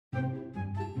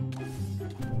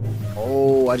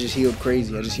I just healed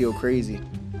crazy. Did you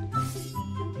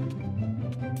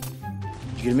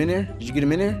get him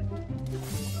in there?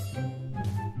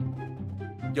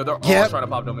 Yo, they're all trying to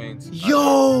pop domains. Yo!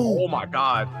 Oh my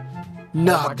god.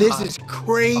 Nah, oh my this god. is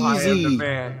crazy. I am the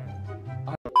man.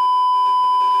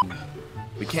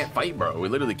 We can't fight, bro. We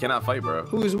literally cannot fight, bro.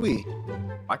 Who is we?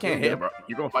 I can't hit, bro.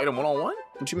 You gonna fight him one-on-one?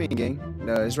 What you mean, gang?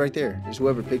 No, it's right there. It's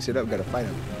whoever picks it up gotta fight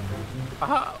him.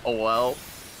 Oh well.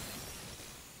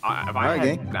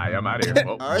 Gang. Nah, I'm out of here.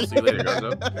 Well, we'll see you later, guys.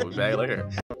 We'll be back later.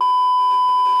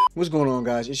 What's going on,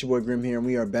 guys? It's your boy Grim here, and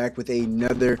we are back with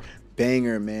another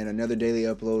banger, man. Another daily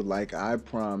upload, like I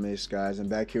promised, guys. I'm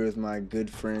back here with my good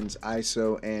friends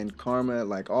ISO and Karma,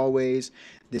 like always.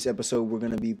 This episode, we're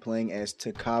going to be playing as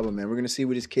Takaba, man. We're going to see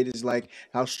what this kid is like,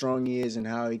 how strong he is, and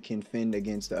how he can fend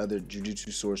against the other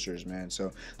Jujutsu sorcerers, man.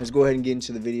 So let's go ahead and get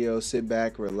into the video. Sit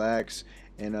back, relax,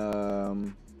 and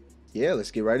yeah,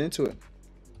 let's get right into it.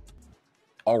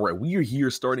 All right, we are here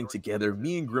starting together.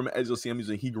 Me and Grim, as you'll see, I'm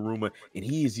using Higuruma, and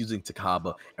he is using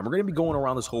Takaba, and we're going to be going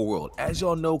around this whole world. As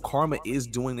y'all know, Karma is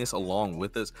doing this along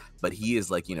with us, but he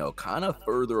is, like, you know, kind of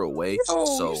further away,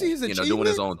 so, you know, doing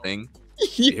his own thing.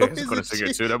 Yeah, he's got a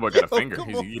finger, too. That boy got a finger.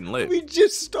 He's getting lit. We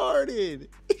just started.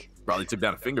 Probably took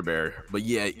down a finger barrier. But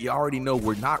yeah, you already know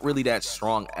we're not really that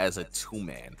strong as a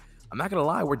two-man. I'm not going to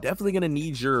lie, we're definitely going to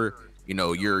need your... you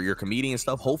know, your comedian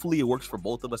stuff. Hopefully it works for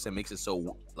both of us and makes it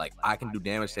so like I can do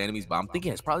damage to enemies, but I'm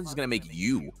thinking it's probably just gonna make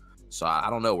you. So I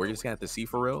don't know, we're just gonna have to see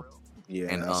for real. Yeah,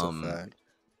 and that's a fact.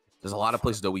 There's a lot of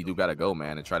places that we do gotta go,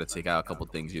 man, and try to take out a couple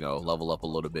things, you know, level up a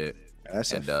little bit.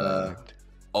 That's a fact.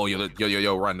 Oh,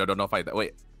 yo, run. No, fight that.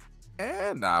 Wait.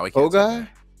 And nah, we can't. Oh, guy?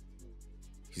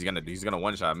 He's gonna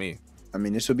one shot me. I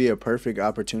mean, this would be a perfect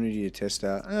opportunity to test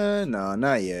out. No,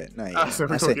 not yet. I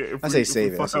say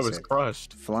save it. I was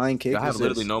crushed. Flying kick. I have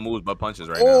literally no moves but punches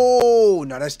right now. now. Oh,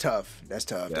 no, that's tough. That's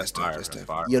tough. Yeah, that's fire,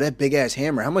 tough. Yo, that big ass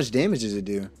hammer. How much damage does it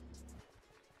do?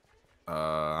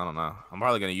 I don't know. I'm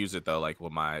probably gonna use it though, like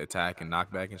with my attack and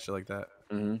knockback and shit like that.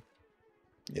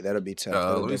 Yeah, that'll be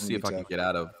tough. Let me see if I can get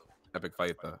out of epic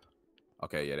fight though.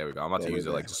 Okay, yeah, there we go. I'm about to use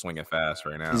it like just swinging fast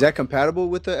right now. Is that compatible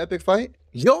with the epic fight?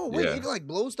 Yo, wait, it like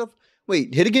blows stuff.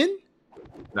 Wait, hit again?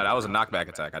 No, that was a knockback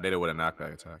attack. I did it with a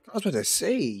knockback attack. I was about to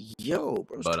say, yo,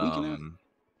 bro, but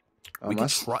we can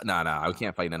try. Nah, we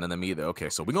can't fight none of them either. Okay,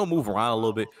 so we're gonna move around a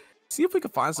little bit, see if we can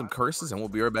find some curses, and we'll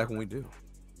be right back when we do.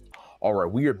 All right,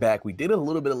 we are back. We did a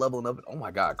little bit of leveling up. Oh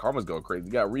my God, Karma's going crazy.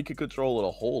 We got Rika control and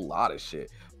a whole lot of shit.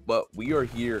 But we are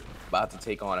here about to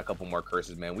take on a couple more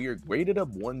curses, man. We are graded up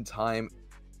one time.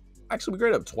 Actually, we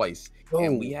graded up twice.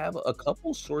 And we have a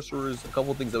couple sorcerers, a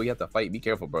couple things that we have to fight. Be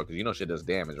careful, bro, because you know shit does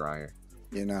damage around here.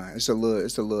 Yeah, nah, it's a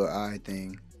little eye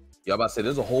thing. Yeah, I'm about to say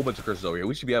there's a whole bunch of curses over here.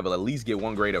 We should be able to at least get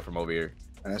one grade up from over here.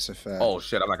 That's a fact. Oh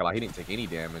shit, I'm not gonna lie, he didn't take any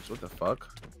damage. What the fuck?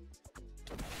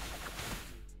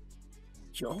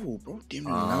 Yo, bro, damn,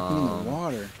 knocked me in the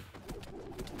water.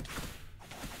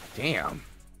 Damn.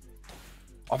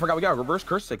 Oh, I forgot we got a reverse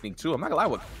curse technique too. I'm not gonna lie,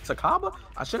 with Takaba,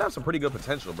 I should have some pretty good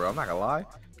potential, bro. I'm not gonna lie,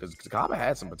 because Takaba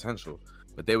had some potential.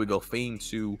 But there we go, Fame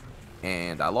 2,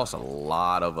 and I lost a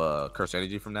lot of curse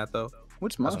energy from that though.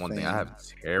 What's my That's one thing I have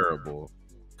terrible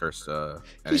curse energy.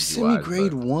 You sent me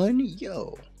grade 1?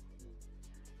 Yo.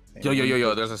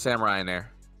 Yo, there's a samurai in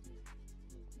there.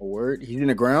 A word? He's in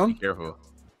the ground? Be careful.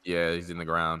 Yeah, he's in the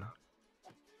ground.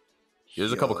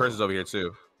 There's a couple curses over here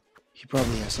too. He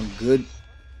probably has some good.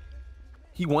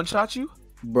 He one-shot you?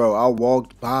 Bro, I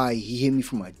walked by. He hit me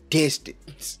from a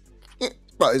distance.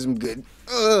 Probably some good.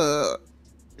 Oh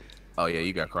yeah,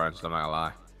 you got crunched. I'm not gonna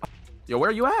lie. Yo, where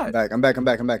are you at? I'm back. I'm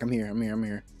here.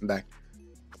 I'm back.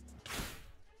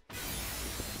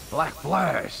 Black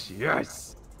Flash,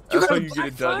 yes. You That's got how you get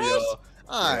it done, yo. Yeah,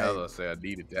 I was gonna say I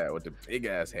needed that with the big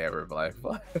ass hammer, Black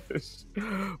Flash.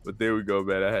 But there we go,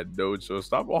 man. I had no choice.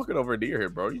 Stop walking over near here,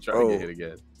 bro. You trying to get hit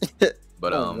again?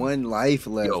 But one life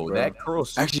left. Yo, bro. that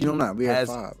Kurosuchi actually, no, not. We have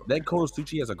 5. That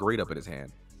Kurosuchi has a grade up in his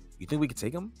hand. You think we could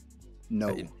take him?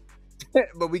 No.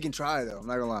 But we can try though. I'm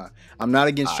not gonna lie. I'm not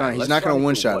against trying. He's not gonna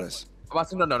one-shot us.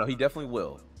 No. He definitely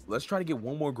will. Let's try to get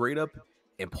one more grade up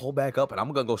and pull back up, and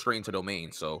I'm gonna go straight into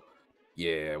domain. So,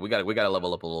 yeah, we gotta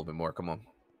level up a little bit more. Come on.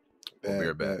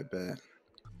 Bad.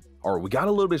 All right, we got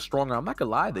a little bit stronger. I'm not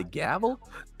gonna lie, the gavel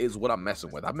is what I'm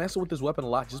messing with. I'm messing with this weapon a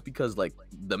lot just because, like,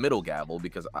 the middle gavel,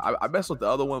 because I messed with the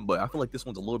other one, but I feel like this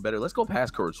one's a little better. Let's go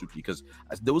past Kurosuchi because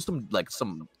there was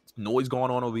some noise going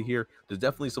on over here. There's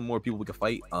definitely some more people we can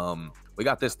fight. We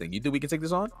got this thing. You think we can take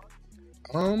this on?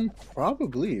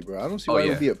 Probably, bro. I don't see why it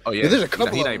would be a. Oh yeah, there's a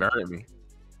couple. He's not even hurting me.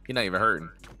 He's not even hurting.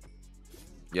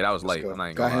 Yeah, that was light. I'm not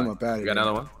even gonna lie. Got him up out of here. You got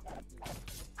another one?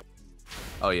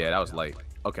 Oh yeah, that was light.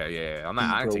 Okay, yeah.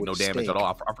 I didn't take no damage at all.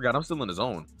 I forgot I'm still in the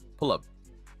zone. Pull up.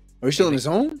 Are you still in the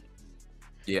zone?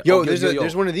 Yeah. Yo,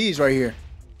 there's one of these right here.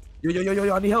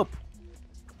 Yo, I need help.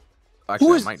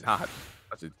 Actually, I might not.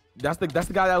 That's the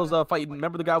guy that was fighting.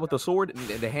 Remember the guy with the sword and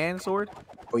the hand sword?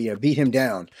 Oh yeah, beat him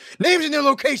down. Names and their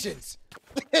locations.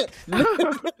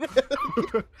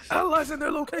 Analyzing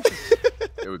their locations.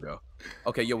 There we go.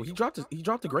 Okay, yo, he dropped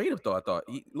the grade up though. I thought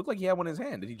he looked like he had one in his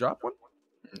hand. Did he drop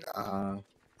one?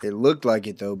 It looked like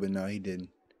it though, but no, he didn't.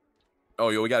 Oh,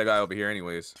 yo, we got a guy over here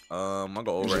anyways. I'll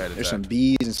go overhead. There's some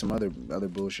bees and some other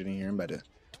bullshit in here. I'm about to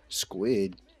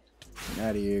squid. Get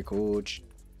out of here, coach.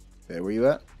 Hey, where you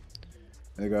at?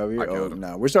 They go over here. Oh,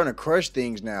 no, we're starting to crush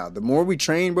things now. The more we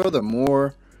train, bro,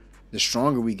 the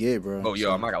stronger we get, bro. Oh,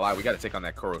 yo, I'm not gonna lie. We got to take on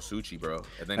that Kurosuchi, bro.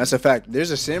 And then that's a fact.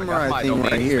 There's a samurai thing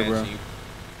right here, bro.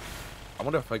 I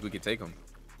wonder if like we could take him.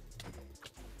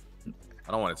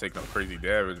 I don't want to take no crazy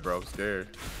damage, bro. I'm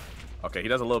scared. Okay, he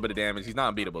does a little bit of damage. He's not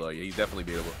unbeatable though. Yeah, he's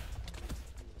definitely beatable.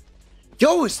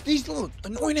 Yo, it's these little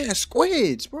annoying ass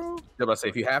squids, bro. Yeah, but I say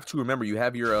if you have to, remember you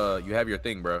have your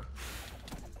thing, bro.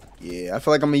 Yeah, I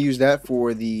feel like I'm gonna use that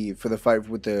for the fight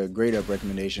with the grade up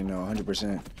recommendation. No,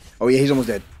 100%. Oh yeah, he's almost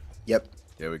dead. Yep.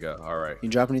 There we go. All right. You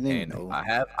drop anything? And no. I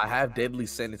have deadly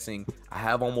sentencing. I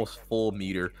have almost full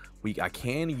meter. I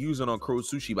can use it on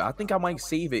Kurosuchi, but I think I might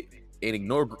save it and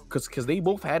ignore because they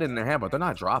both had it in their hand, but they're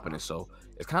not dropping it, so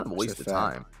it's kind of a waste of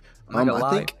time. I'm not gonna lie.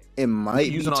 I think it might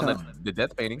be use it on the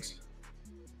death paintings.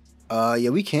 Yeah,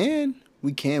 we can.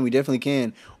 We definitely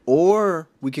can. Or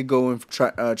we could go and try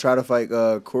to fight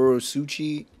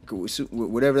Kurosuchi,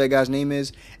 whatever that guy's name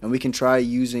is, and we can try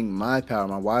using my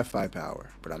Wi-Fi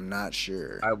power. But I'm not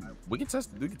sure. We can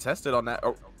test it on that.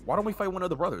 Or why don't we fight one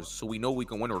of the brothers so we know we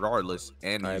can win regardless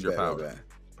and use your power?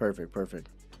 Perfect.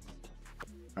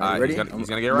 All right, ready? He's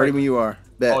gonna get right. Ready when you are.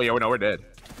 Bet. Oh yeah, we're dead.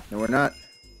 No, we're not.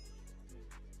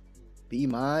 Be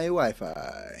my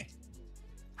Wi-Fi.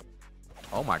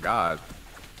 Oh my god.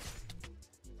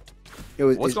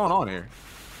 Yo, what's going on here?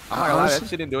 I'm not gonna lie, that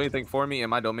shit didn't do anything for me, and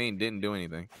my domain didn't do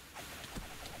anything.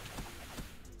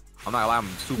 I'm not gonna lie, I'm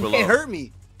super low. He can't hurt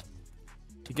me.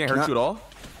 He can't hurt you at all?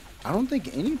 I don't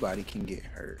think anybody can get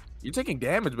hurt. You're taking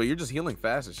damage, but you're just healing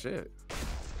fast as shit.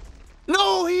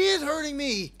 No, he is hurting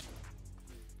me.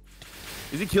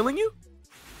 Is he killing you?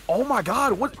 Oh my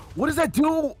god, what does that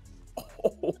do?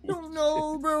 Oh,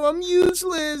 no, bro, I'm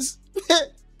useless.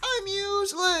 I'm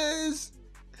useless.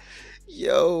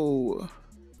 Yo.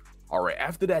 All right,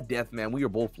 after that death, man, we are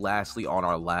both lastly on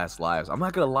our last lives. I'm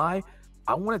not gonna lie,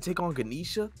 I want to take on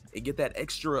Ganesha and get that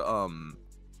extra,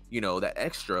 that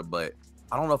extra, but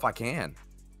I don't know if I can.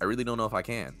 I really don't know if I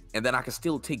can. And then I can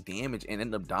still take damage and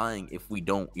end up dying if we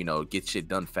don't, get shit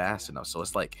done fast enough. So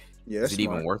it's like, is it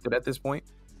even worth it at this point?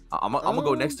 I'm gonna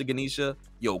go next to Ganesha.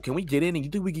 Yo, can we get in? And you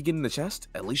think we could get in the chest?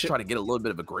 At least try to get a little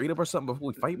bit of a grade up or something before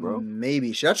we fight, bro.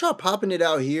 Maybe. Should I try popping it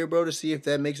out here, bro, to see if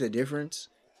that makes a difference?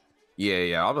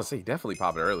 Yeah. I was gonna say definitely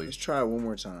pop it early. Let's try it one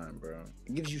more time, bro.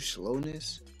 It gives you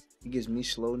slowness. It gives me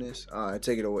slowness. I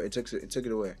take it away. It took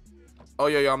it away. Oh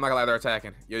yeah. I'm not gonna lie, they're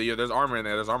attacking. Yeah. There's armor in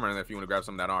there. There's armor in there if you want to grab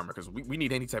some of that armor because we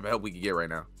need any type of help we can get right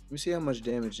now. Let me see how much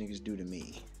damage niggas do to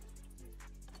me.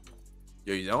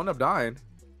 Yo, you don't end up dying.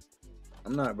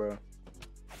 I'm not, bro.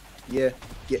 Yeah.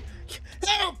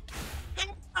 Help!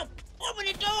 Open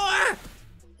the door!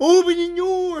 Open the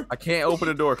door! I can't open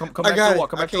the door. Come back to the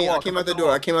wall.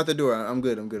 I came out the door. I'm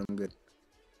good.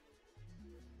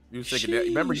 You take it.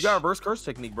 Remember, you got a reverse curse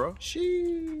technique, bro.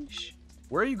 Sheesh.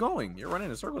 Where are you going? You're running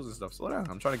in circles and stuff. Slow down.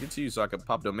 I'm trying to get to you so I can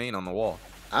pop domain on the wall.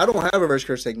 I don't have reverse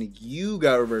curse technique. You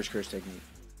got reverse curse technique.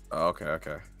 Oh,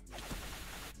 okay.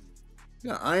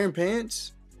 You got iron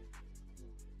pants?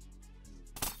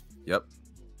 Yep.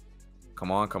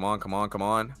 Come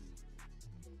on.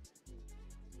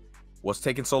 What's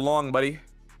taking so long, buddy?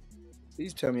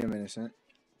 Please tell me I'm innocent.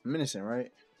 I'm innocent,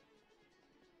 right?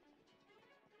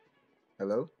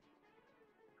 Hello?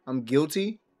 I'm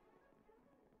guilty?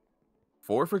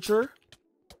 Forfeiture?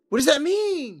 What does that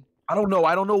mean? I don't know.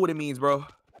 I don't know what it means, bro.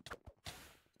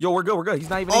 Yo, we're good. He's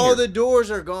not even in here. All the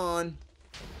doors are gone.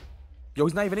 Yo,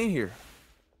 he's not even in here.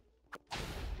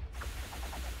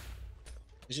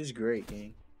 This is great,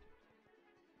 gang.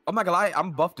 I'm not gonna lie,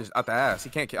 I'm buffed out the ass. He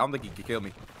can't. I don't think he can kill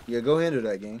me. Yeah, go handle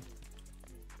that, gang.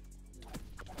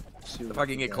 If I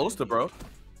can get close to bro.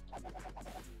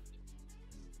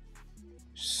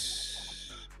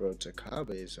 Bro, Takaba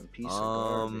is some piece of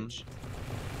garbage.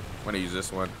 I'm gonna use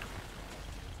this one.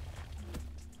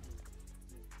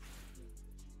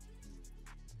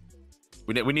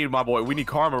 We need my boy. We need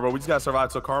Karma, bro. We just gotta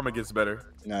survive till Karma gets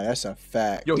better. Nah, that's a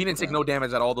fact. Yo, he didn't take no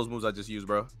damage at all those moves I just used,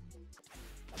 bro.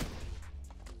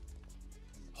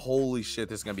 Holy shit,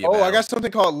 this is gonna be. Oh, I got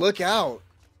something called Look Out.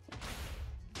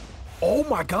 Oh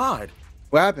my god.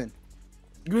 What happened?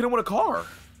 You hit him with a car.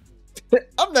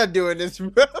 I'm not doing this,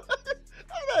 bro.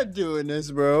 I'm not doing this,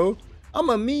 bro.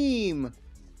 I'm a meme.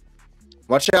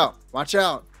 Watch out. Watch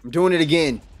out. I'm doing it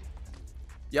again.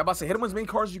 Yeah, I'm about to say, hit him with as many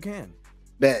cars as you can.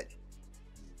 Bet.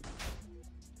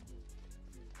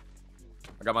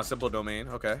 I got my simple domain.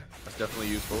 Okay. That's definitely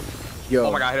useful. Yo.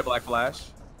 Oh my god, I hit a black flash.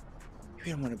 You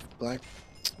hit him with a black.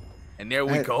 And there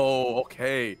we go.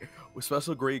 Okay. With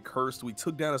special grade curse, we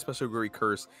took down a special grade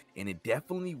curse, and it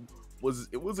definitely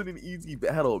wasn't an easy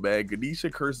battle, man.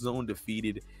 Ganesha curse zone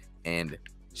defeated, and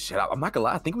shit, I'm not gonna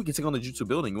lie, I think we can take on the Jutsu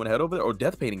building. You wanna head over there? Or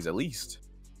death paintings at least.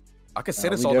 I could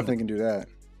send us all. We definitely can do that.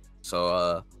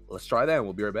 So let's try that and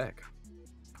we'll be right back.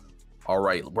 All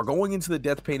right, we're going into the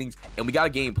death paintings, and we got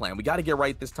a game plan. We got to get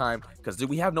right this time because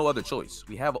we have no other choice.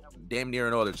 We have damn near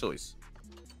no other choice.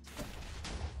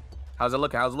 How's it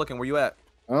looking? How's it looking? Where you at?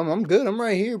 I'm good. I'm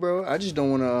right here, bro. I just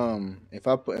don't want to. If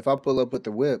I pull up with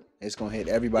the whip, it's gonna hit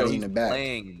everybody in the back. He's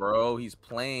playing, bro. He's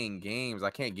playing games.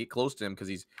 I can't get close to him because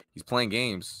he's playing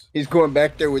games. He's going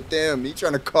back there with them. He's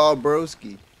trying to call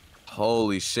broski.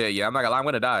 Holy shit! Yeah, I'm not gonna lie. I'm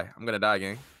gonna die. I'm gonna die,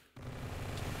 gang.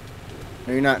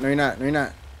 No, you're not. No, you're not. No, you're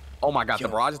not. Oh my god, the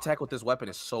barrage attack with this weapon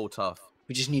is so tough.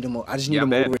 We just need him. I just need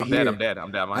him over here. I'm dead.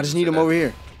 I just need him over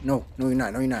here. No, no, you're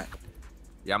not. No, you're not.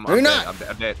 Yeah, I'm dead.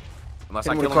 I'm dead. Unless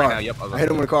I kill him right now. Yep. I hit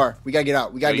him with a car. We gotta get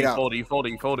out. We gotta get out. You fold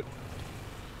it.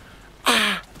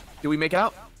 Ah! Did we make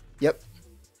out? Yep.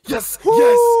 Yes. Woo!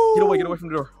 Yes. Get away from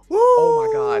the door. Woo! Oh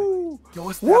my god. Yo,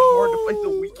 it's that hard to fight the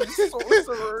weakest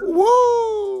sorcerer.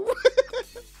 Woo!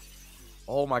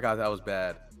 Oh my god, that was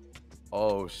bad.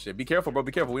 Oh shit. Be careful, bro.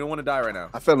 Be careful. We don't want to die right now.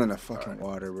 I fell in the fucking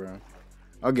water, bro.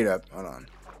 I'll get up. Hold on.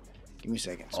 Give me a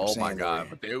second. Oh my god.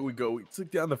 But there we go. We took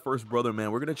down the first brother,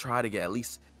 man. We're gonna try to get at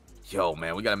least. Yo,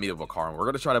 man, we gotta meet up with Karma. We're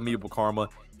gonna try to meet up with Karma,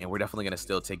 and we're definitely gonna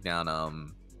still take down.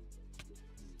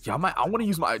 Yeah, I want to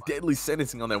use my deadly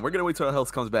sentencing on them. We're gonna wait till our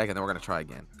health comes back, and then we're gonna try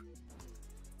again.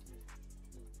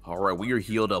 All right, we are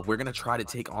healed up. We're gonna try to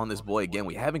take on this boy again.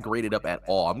 We haven't graded up at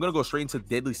all. I'm gonna go straight into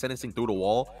deadly sentencing through the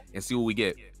wall and see what we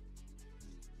get.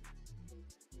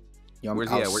 Yo,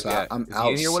 Where's he at? Where's he at? I'm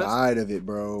outside of it,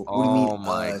 bro. What do you mean,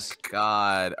 my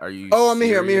god, are you? Oh, I'm in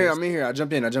here. I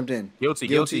jumped in.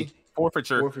 Guilty.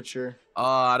 Forfeiture.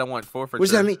 I don't want forfeiture. What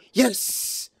does that mean?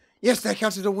 Yes, that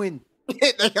counts as a win.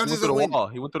 That counts as a win.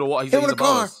 He went through the wall. He's in a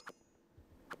car.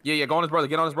 Yeah, go on his brother.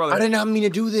 Get on his brother. I did not mean to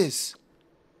do this.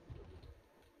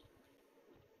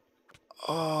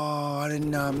 Oh, I did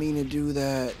not mean to do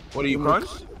that. What are you,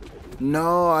 crunched?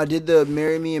 No, I did the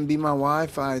marry me and be my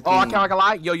Wi-Fi thing. Oh, I can't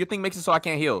lie. Yo, your thing makes it so I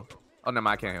can't heal. Oh, no,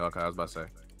 I can't heal. Okay, I was about to say.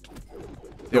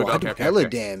 Yo, I do hella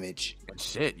damage.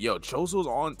 Shit, yo, Chozo's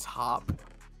on top.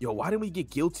 Yo, why didn't we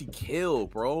get guilty kill,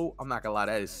 bro? I'm not gonna lie,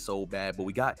 that is so bad. But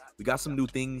we got some new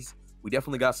things. We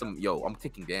definitely got some. Yo, I'm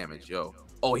taking damage, yo.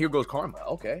 Oh, here goes Karma.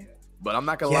 Okay, but I'm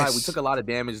not gonna lie, we took a lot of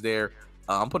damage there.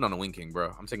 I'm putting on the Wing King,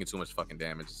 bro. I'm taking too much fucking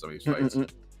damage in some of these fights.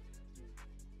 Did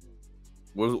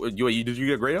you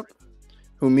get a grade up?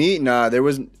 Who, me? Nah, there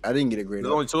was. I didn't get a grade up.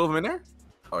 There's only 2 of them in there.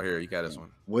 Oh, here, you got this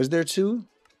one. Was there 2?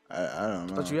 I don't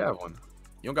know. I thought you have one.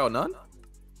 You don't got none?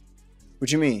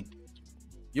 What you mean?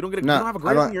 You don't get a. Nah, you don't have a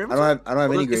grade in your inventory? I don't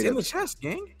have any grade. It's in the chest,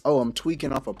 gang. Oh, I'm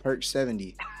tweaking off a perk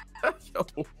 70. Yo.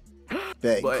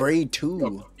 Grade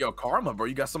 2. Yo, Karma, bro,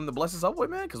 you got something to bless us up with,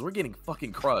 man? Because we're getting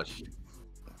fucking crushed.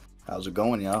 How's it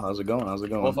going, y'all? How's it going?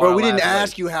 Bro, we didn't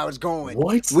ask you how it's going.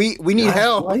 What? We need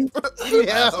help. We need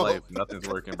help. Nothing's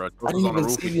working, bro. I didn't even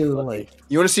see you.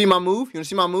 You want to see my move?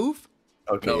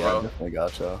 Okay, no, yeah, I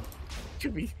gotcha.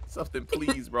 Give me something,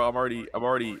 please, bro. I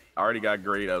already got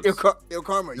grade ups. Yo,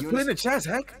 Karma, you put it in the chest,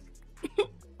 heck.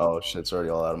 Oh shit, it's already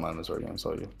all out of my inventory. I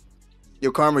saw you.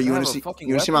 Yo, Karma, you want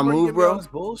to see my move, bro?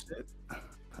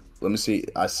 Let me see.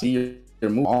 I see your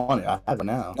move on it. I have it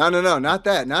now. No, not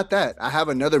that. I have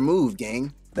another move,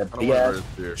 gang. That big ass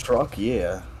truck,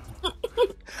 yeah.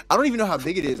 I don't even know how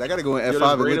big it is. I gotta go in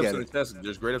F5 and look at it.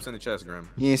 There's grade ups in the chest, Grim.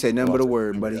 He ain't say nothing but a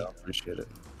word, buddy. Yeah, appreciate it.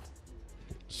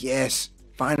 Yes,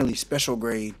 finally, special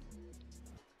grade.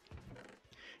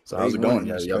 So how's it going?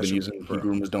 Y'all been using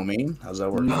Hebrew domain? How's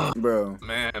that working? Bro,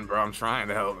 I'm trying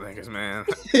to help niggas, man.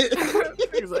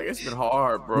 He's like, it's been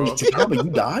hard, bro. Takaba, you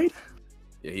died?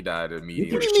 Yeah, he died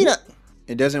immediately. What do you mean?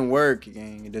 It doesn't work,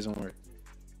 gang. It doesn't work.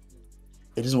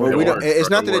 It doesn't work. It's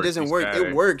not that it doesn't work.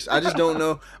 It works. I just don't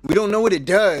know. We don't know what it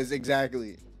does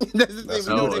exactly. That's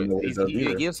the thing.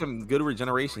 He gives some good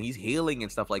regeneration. He's healing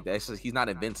and stuff like that. It's just he's not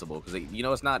invincible because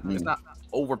it's not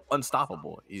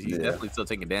unstoppable. He's definitely still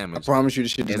taking damage. I promise you,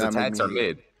 this shit does his not attacks make are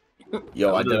mid.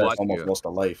 Yo, I did almost lost a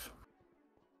life.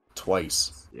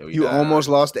 twice. Yeah, we You died almost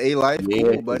already. lost a life. Yeah,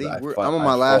 Cool, 'cause buddy. I I'm on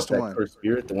my last fought that one. cursed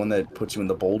spirit, the one that puts you in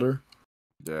the boulder.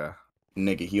 Yeah.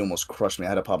 Nigga, he almost crushed me. I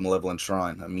had to pop him level and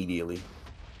shrine immediately.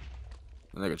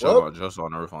 Nigga, Well, just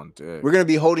on Earth on dick. we're gonna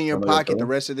be holding your Wanna go pocket the kill him?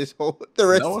 rest of this No, of this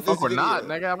fuck, we're video. not,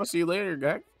 nigga. I'm gonna see you later,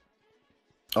 gang.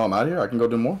 Oh, I'm out here. I can go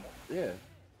do more. Yeah.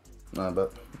 Nah,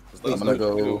 but I'm gonna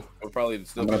go- We're probably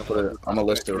still I'm gonna put it. I'm gonna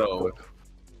list it real quick.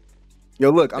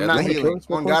 Yo, look, I'm Yeah, not you want me to kill healing. this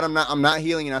real On quick? God, I'm not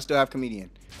healing, and I still have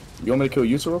comedian. You want me to kill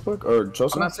Yusa real quick or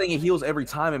Chosa? I'm not saying it heals every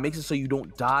time. It makes it so you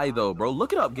don't die, though, bro.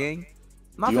 Look it up, gang.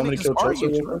 I'm not Do you want me to kill argue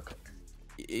Chosa with real you, bro. quick?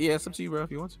 Yeah, it's up to you, bro, if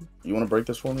you want to. You want to break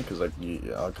this for me? Cause like,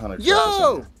 I'll kind of.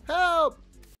 Yo, help!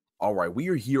 All right, we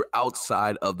are here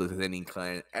outside of the Zenin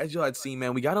clan. As you had seen,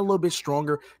 man, we got a little bit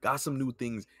stronger, got some new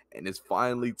things, and it's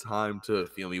finally time to,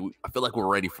 feel me, I feel like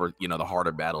we're ready for, you know, the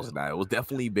harder battles now. It was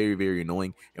definitely very, very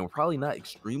annoying, and we're probably not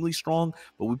extremely strong,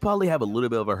 but we probably have a little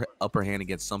bit of an upper hand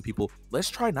against some people. Let's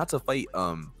try not to fight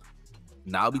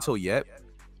Naobito yet.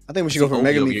 I think we should go for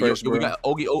Megami first, bro. We got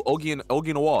Ogi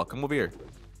in the wall. Come over here.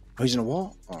 Oh, he's in the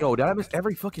wall? Oh. Yo, did I miss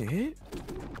every fucking hit?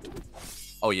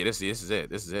 Oh, yeah, this is it.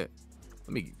 This is it.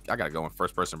 I gotta go in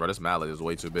first person, bro. This mallet is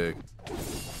way too big.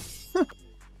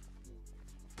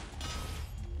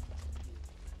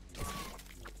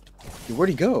 Dude, where'd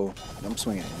he go? I'm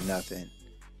swinging at nothing.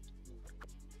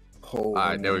 Oh, All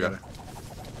right, there we go.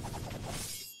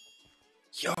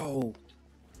 Yo.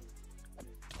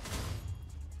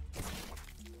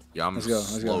 Yeah, I'm Let's go,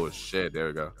 slow as shit. There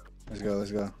we go. Let's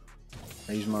go.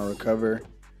 I use my recover.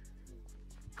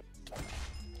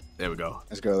 There we go.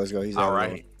 Let's go. He's All out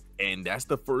right. And that's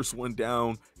the first one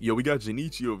down. Yo, we got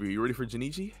Jinichi over here. You ready for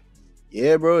Jinichi?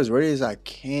 Yeah, bro, as ready as I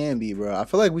can be, bro. I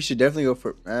feel like we should definitely go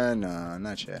for... nah,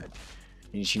 not Chad.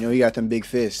 You know he got them big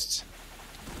fists.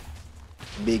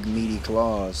 Big meaty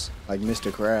claws, like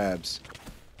Mr. Krabs.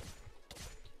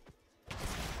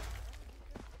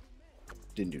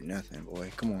 Didn't do nothing,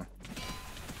 boy. Come on.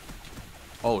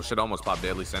 Oh, shit, almost popped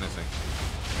deadly sentencing.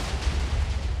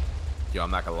 Yo, I'm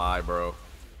not gonna lie, bro.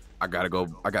 I gotta go.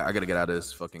 I gotta get out of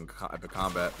this fucking epic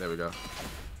combat. There we go.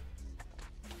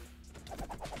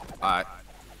 Alright.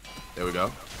 There we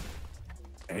go.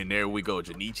 And there we go.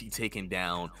 Jinichi taken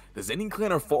down. The Zenin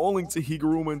clan are falling to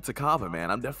Higuruma and Takaba,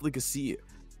 man. I'm definitely could see it.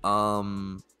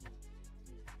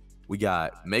 We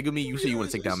got Megami. You say you want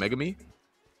to take down Megami?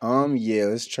 Yeah,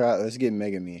 let's get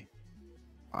Megami.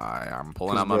 Alright, I'm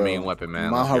pulling out my main weapon,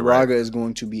 man. Maharaga is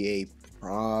going to be a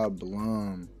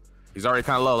problem. He's already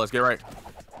kind of low. Let's get right.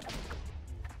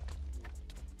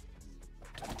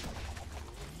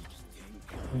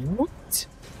 What?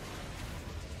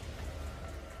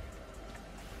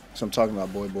 So I'm talking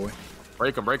about, boy.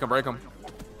 Break him.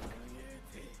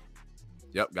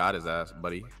 Yep, got his ass,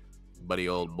 buddy. Buddy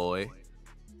old boy.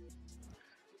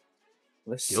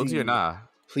 Let's see. Guilty or nah?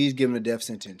 Please give him a death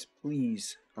sentence.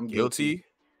 Please. I'm guilty.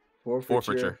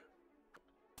 Forfeiture.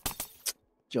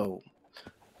 Yo.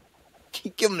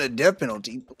 Give him the death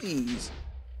penalty, please.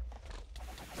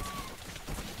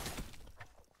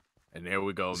 And there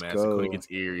we go, man. Let's go. Sakuna gets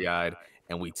eerie-eyed.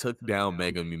 And we took down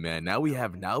Megami, man. Now we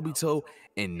have Naobito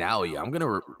and Naoya. I'm going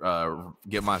to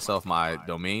get myself my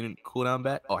domain cooldown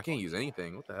back. Oh, I can't use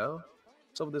anything. What the hell?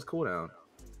 What's up with this cooldown?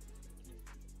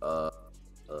 Are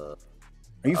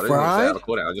you I fried? have a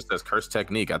cooldown. It just says curse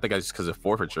technique. I think it's just because of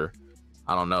forfeiture.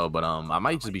 I don't know, but I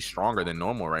might just be stronger than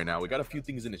normal right now. We got a few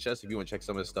things in the chest if you want to check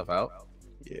some of this stuff out.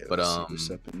 Yeah, but let's see what's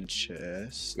up in the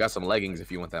chest. We got some leggings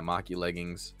if you want that Maki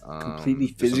leggings.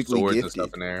 Completely there's some physically swords gifted. and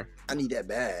stuff in there. I need that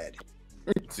bad.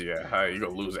 So yeah, you're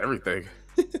gonna lose everything.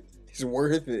 It's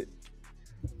worth it.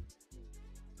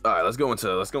 All right, let's go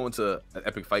into an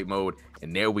epic fight mode,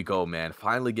 and there we go, man.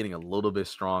 Finally getting a little bit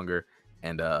stronger.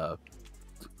 And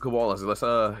Cabal, let's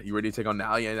you ready to take on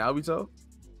Naoya and Naobito?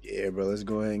 Yeah, bro. Let's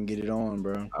go ahead and get it on,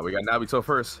 bro. We got Naobito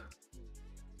first.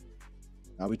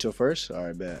 Naobito first? All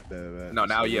right, bet. No,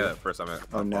 Naoya first. I meant.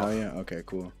 Oh, Naoya. Okay,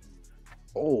 cool.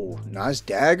 Oh, nice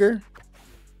dagger.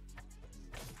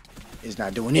 Is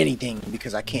not doing anything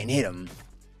because I can't hit him.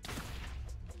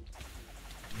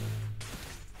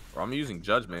 Bro, I'm using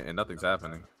judgment and nothing's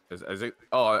happening. Is it?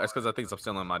 Oh, it's because I think I'm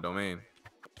still in my domain.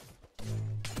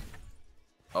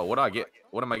 Oh, what do I get?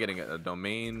 What am I getting? A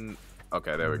domain?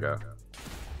 Okay, there we go.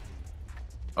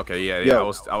 Okay, yeah.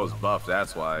 I was buffed.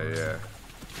 That's why. Yeah.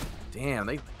 Damn,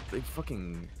 they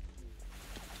fucking.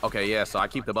 Okay, yeah. So I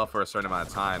keep the buff for a certain amount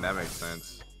of time. That makes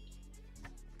sense.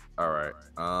 All right.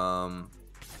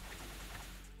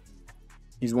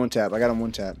 He's one tap. I got him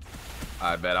one tap.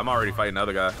 I bet. I'm already fighting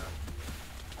another guy.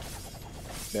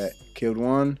 Bet. Killed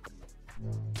one.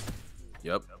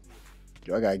 Yep.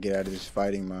 Yo, I gotta get out of this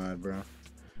fighting mod, bro.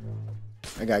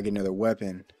 I gotta get another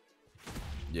weapon.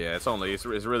 Yeah, it's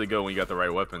really good when you got the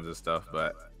right weapons and stuff,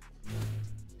 but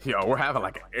yo, we're having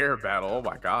like an air battle. Oh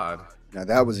my god. Now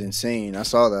that was insane. I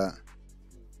saw that.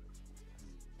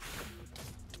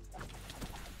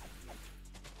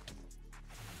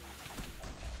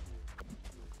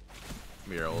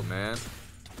 Come here, old man.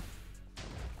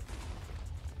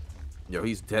 Yo,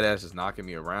 he's dead ass just knocking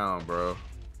me around, bro.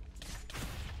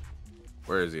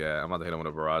 Where is he at? I'm about to hit him with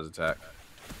a barrage attack.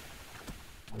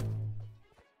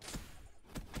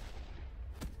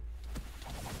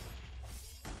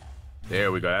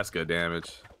 There we go. That's good damage.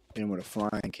 Hit him with a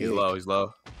flying kick. He's low. He's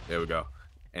low. There we go.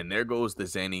 And there goes the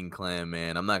Zenin clan,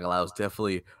 man. I'm not gonna lie, it was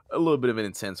definitely a little bit of an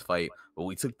intense fight, but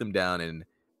we took them down, and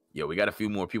yo, we got a few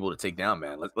more people to take down,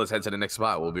 man. Let's head to the next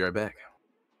spot. We'll be right back.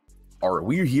 All right,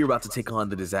 we're here about to take on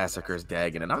the Disaster Curse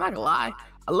Dagon, and I'm not gonna lie,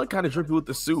 I look kind of drippy with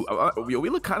the suit. Yo, we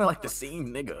look kind of like the same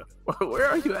nigga. Where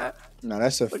are you at? No,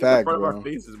 that's a look fact, at the front bro. of our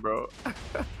faces, bro.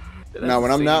 Now,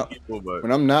 when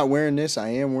I'm not wearing this, I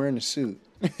am wearing a suit.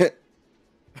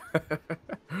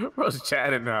 Bro's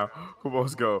chatting now.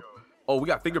 Let's go. Oh, we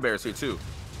got finger bears here too.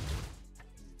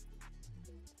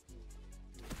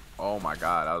 Oh my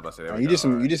god, I was about to say that.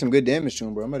 You did some good damage to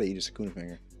him, bro. I'm about to eat a Sakuna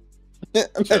finger. I'm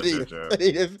about to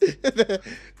eat it.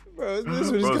 Bro, this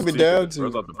is what it's coming down to.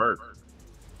 Bro's off the perk.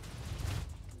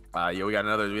 Yeah, we got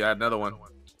another one.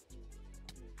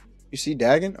 You see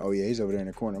Dagon? Oh yeah, he's over there in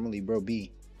the corner. I'm gonna leave bro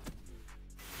B.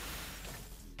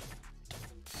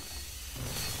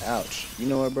 Ouch. You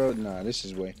know what, bro? Nah, this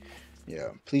is way. Yeah,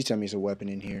 please tell me it's a weapon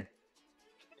in here.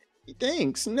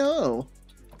 Thanks. No.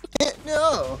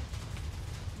 No.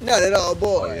 Not at all,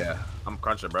 boy. Oh yeah, I'm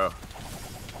crunching, bro.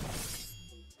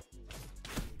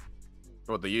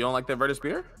 What? You don't like that inverted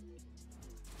spear?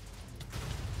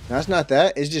 No, it's not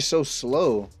that. It's just so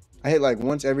slow. I hit like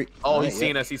once every. Oh, he's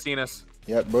seen us. He's seen us.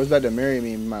 Yep, bro's about to marry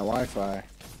me in my Wi-Fi.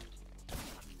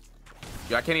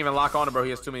 Yeah, I can't even lock on him, bro. He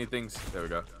has too many things. There we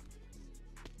go.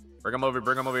 Bring him over.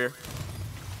 Bring him over here.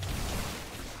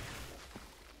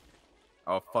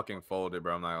 Oh, fucking folded,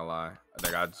 bro. I'm not gonna lie. I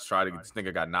think I just tried to. This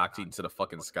nigga got knocked into the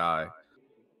fucking sky.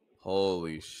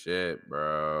 Holy shit,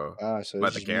 bro. So I'm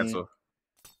about to cancel.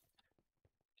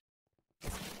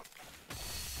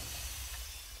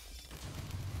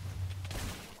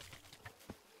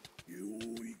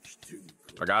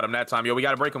 I got him that time. Yo, we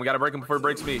gotta break him. We gotta break him before he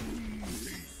breaks me.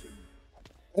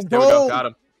 There we go. Got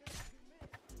him.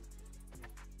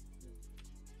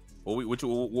 What we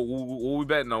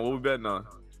betting on? What we betting on?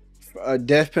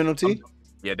 Death penalty?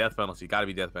 Yeah, death penalty. Gotta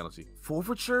be death penalty.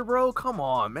 Forfeiture, bro? Come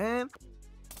on, man.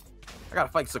 I gotta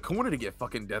fight Sakuna to get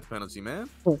fucking death penalty, man.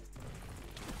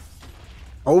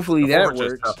 Hopefully that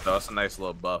works. Tough, though. That's a nice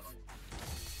little buff.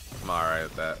 I'm alright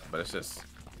with that, but it's just,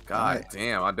 god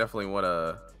damn, I definitely want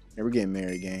to. Yeah, we're getting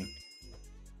married, gang.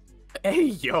 Hey,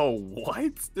 yo,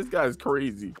 what? This guy's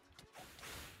crazy.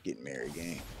 Getting married,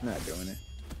 gang. I'm not doing it.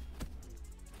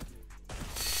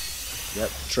 Yep,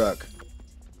 truck.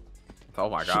 Oh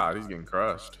my god, he's getting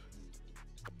crushed.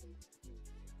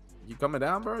 You coming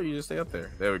down, bro? Or you just stay up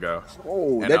there. There we go.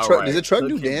 Oh, that truck. Does the truck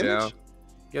do damage? Down.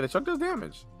 Yeah, the truck does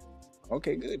damage.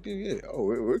 Okay, good. Oh,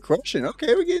 we're crushing.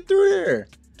 Okay, we're getting through there.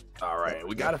 All right,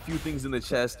 we got a few things in the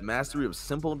chest. Mastery of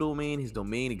simple domain, his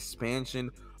domain expansion.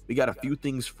 We got a few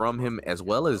things from him, as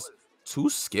well as 2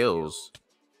 skills.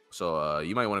 So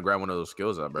you might want to grab one of those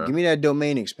skills up, bro. Give me that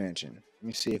domain expansion. Let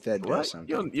me see if that does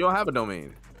something. You don't have a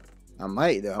domain. I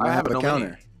might though. I might have a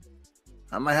counter.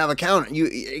 I might have a counter. You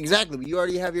exactly. You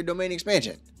already have your domain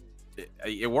expansion.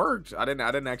 It worked. I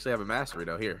didn't actually have a mastery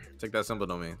though. Here, take that simple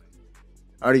domain.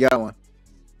 I already got one.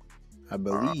 I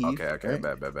believe. Okay. Right?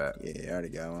 Bet. Yeah, I already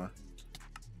got one.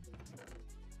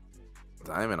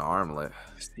 Diamond armlet.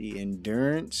 It's the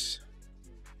endurance.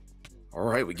 All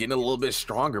right, we're getting a little bit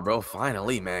stronger, bro.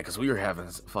 Finally, man, because we were having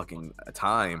fucking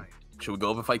time. Should we go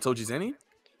over and fight Toji Zenny?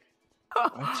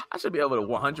 I should be able to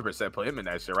 100% put him in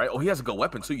that shit, right? Oh, he has a good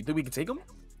weapon too. You think we can take him?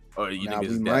 Or you think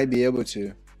we might be able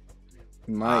to.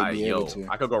 We might be able to.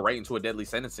 I could go right into a deadly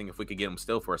sentencing if we could get him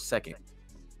still for a second.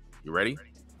 You ready?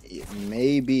 It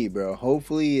may be, bro.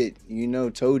 Hopefully,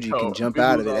 Toji can jump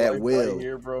out of it at will. Right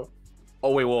here, bro.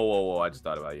 Oh wait, whoa! I just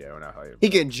thought about we're not here. He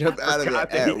can jump out of it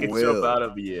at he can will. Jump out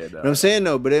of it, You know what I'm saying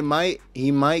though, but he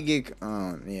might get.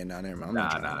 Never mind.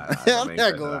 I'm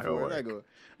not going for it. I'm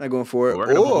not going for it. We're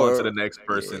gonna move on to the next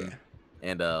person,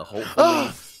 and hopefully,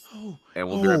 and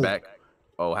we'll be right back.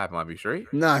 Oh, what happened? Might be straight.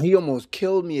 Nah, he almost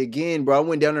killed me again, bro. I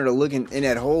went down there to look in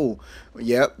that hole.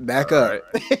 Yep, back up.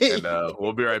 Right. And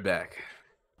we'll be right back.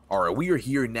 All right, we are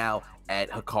here now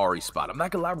at Hikari's spot. I'm not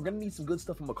gonna lie, we're gonna need some good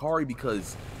stuff from Hikari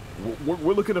because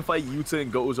we're looking to fight Yuta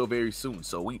and Gojo very soon.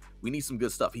 So we need some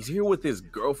good stuff. He's here with his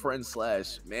girlfriend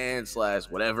slash man slash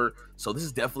whatever. So this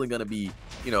is definitely gonna be,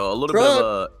 you know, a little bit of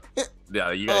a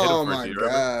yeah. You gotta hit him first.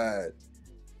 Oh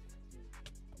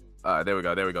my god! There we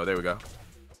go. There we go. There we go.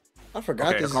 I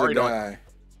forgot this is a guy.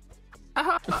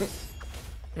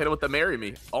 Hit him with the marry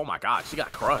me. Oh my god, she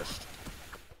got crushed.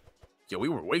 Yo, we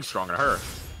were way stronger than her.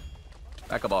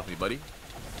 Back up off me, buddy.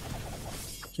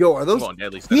 Yo, are those?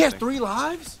 He has 3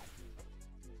 lives?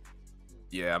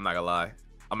 Yeah, I'm not gonna lie.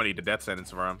 I'm gonna need the death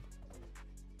sentence for him.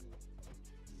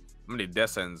 I'm gonna need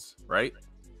death sentence, right?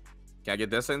 Can I get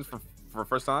death sentence for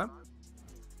first time?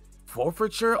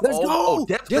 Forfeiture? Let's go! Oh,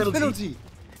 death penalty.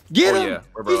 Get him! Yeah.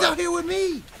 He's out here with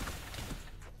me!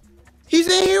 He's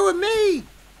in here with me!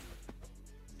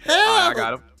 Hell! I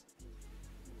got him.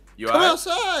 You come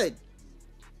outside!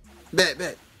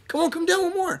 Bet. Come on, come down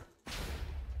one more.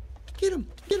 Get him.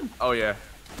 Oh, yeah.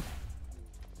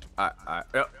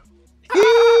 Yep.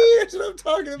 That's what I'm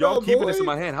talking about, Yo, I'm keeping this in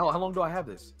my hand. How long do I have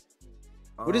this?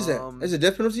 What is that? Is it a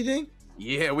death penalty thing?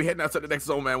 Yeah, we heading out to the next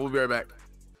zone, man. We'll be right back.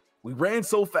 We ran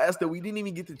so fast that we didn't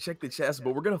even get to check the chest,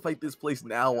 but we're going to fight this place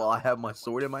now while I have my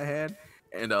sword in my hand.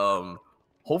 And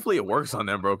hopefully it works on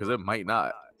them, bro, because it might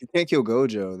not. You can't kill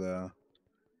Gojo, though.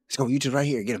 Let's go. You two right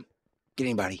here. Get him. Get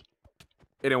anybody.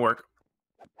 It didn't work.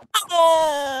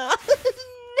 Oh,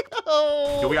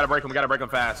 no. Yo, we gotta break him. We gotta break him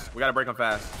fast. We gotta break him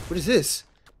fast. What is this?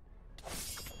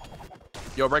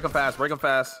 Yo, break him fast. Break him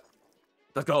fast.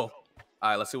 Let's go. All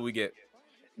right, let's see what we get.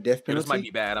 Death penalty. This might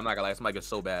be bad. I'm not gonna lie. This might get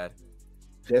so bad.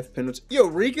 Death penalty. Yo,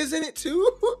 Rika's in it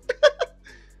too.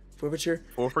 Forfeiture.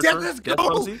 Forfeiture. Let's Death go.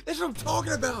 penalty? That's what I'm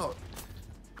talking about.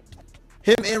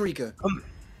 Him and Rika.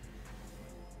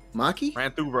 Maki?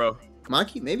 Ran through, bro.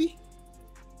 Maki, maybe?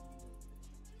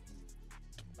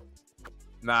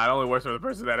 Nah, it only works for the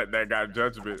person that got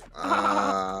judgment.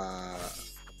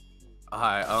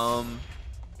 Alright,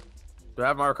 do I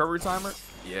have my recovery timer?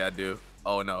 Yeah, I do.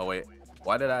 Oh no, wait.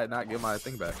 Why did I not get my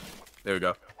thing back? There we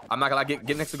go. I'm not gonna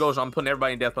get next to Gojo. I'm putting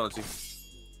everybody in death penalty.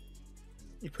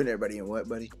 You putting everybody in what,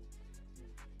 buddy?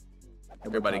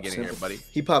 Everybody getting here, buddy.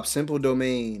 He popped simple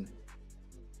domain.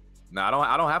 Nah,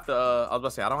 I don't have to. I was about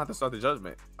to say I don't have to start the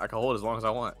judgment. I can hold as long as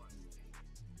I want.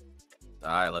 All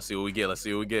right, let's see what we get. Let's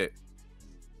see what we get.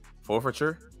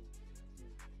 Forfeiture.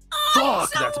 Oh,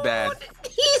 fuck, that's bad.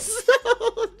 He's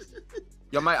so...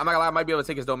 Yo, I'm not gonna lie, I might be able to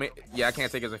take his domain. Yeah, I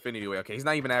can't take his infinity away. Okay, he's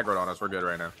not even aggroed on us. We're good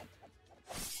right now.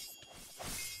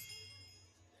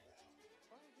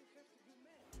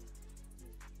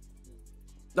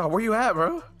 No, where you at,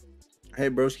 bro? Hey,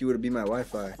 broski, would it be my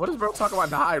Wi-Fi? What is bro talking about?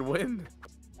 Nah, I'd win.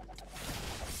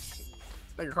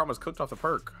 I think your karma's cooked off the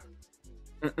perk.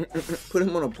 Put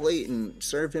him on a plate and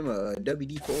serve him a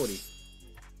WD-40.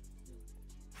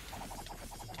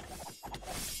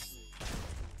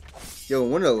 Yo,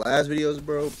 one of the last videos,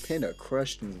 bro, Panda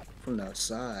crushed me from the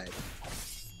outside.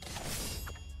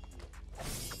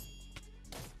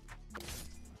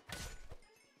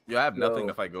 Yo, I have nothing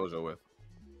to fight Gojo with.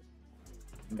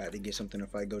 I'm about to get something to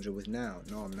fight Gojo with now.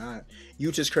 No, I'm not.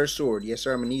 Yucha's cursed sword. Yes,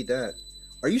 sir, I'm gonna need that.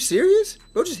 Are you serious?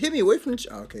 Bro, just hit me away from the...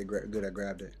 Oh, okay, good, I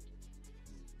grabbed it.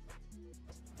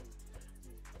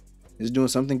 Is it doing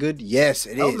something good? Yes,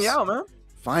 it is. Help me out, man.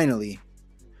 Finally.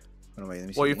 Oh, wait, let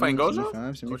me see. Well, you fighting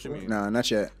Gojo? What you mean? Nah,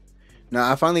 not yet.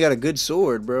 Nah, I finally got a good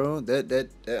sword, bro.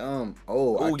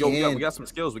 Oh, yo, we got some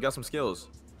skills. We got some skills.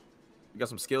 We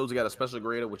got a special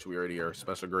grade, which we already are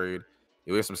special grade.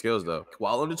 Yeah, we have some skills though.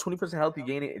 While under 20% health, you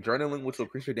gain adrenaline, which will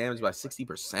increase your damage by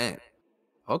 60%.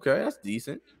 Okay, that's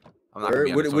decent. I'm not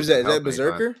what is that? Is that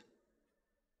Berserker?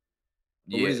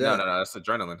 Yeah, no, that's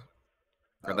adrenaline.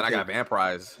 And then I got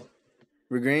Vampirize.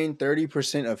 Regain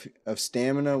 30% of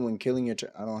stamina when killing your...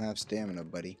 I don't have stamina,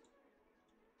 buddy.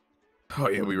 Oh,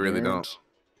 yeah, we really don't.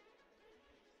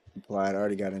 Applied. I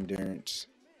already got endurance.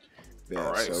 Yeah,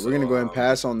 all right, so we're going to go ahead and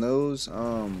pass on those.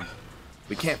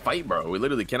 We can't fight, bro. We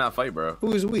literally cannot fight, bro.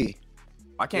 Who is we?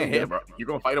 I can't hit, bro. You're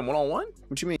going to fight him one-on-one?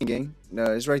 What you mean, gang? No,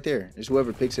 it's right there. It's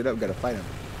whoever picks it up got to fight him.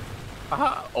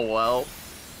 Oh, well.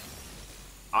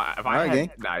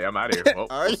 Gang. Nah, yeah, I'm out of here. Well,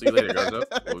 we'll see you later, guys.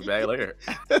 We'll be back later.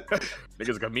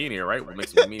 Niggas come in here, right? We'll make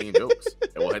some comedian jokes.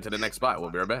 And we'll head to the next spot.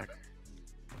 We'll be right back.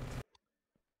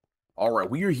 All right,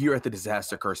 we are here at the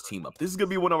Disaster Curse team up. This is going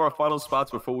to be one of our final spots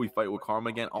before we fight with Karma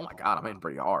again. Oh, my God. I'm hitting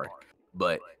pretty hard.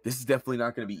 But this is definitely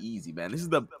not going to be easy, man. This is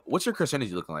the... What's your curse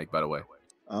energy looking like, by the way?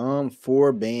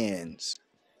 4 bands.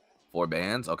 4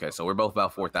 bands? Okay, so we're both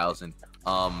about 4,000.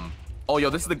 Oh, yo,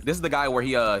 this is the guy where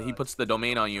he puts the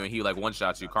domain on you and he like one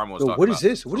shots you. Karma was talking what about. is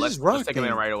this? What is this rock? Let's take him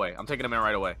in right away. I'm taking him in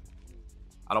right away.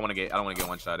 I don't want to get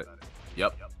one shotted.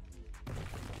 Yep.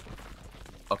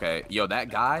 Okay, yo, that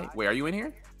guy. Wait, are you in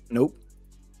here? Nope.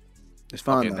 It's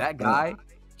fine. Okay, that guy.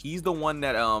 He's the one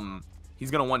that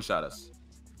he's gonna one shot us.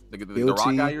 The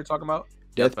rock guy you're talking about.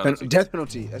 Death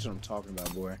penalty. That's what I'm talking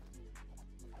about, boy.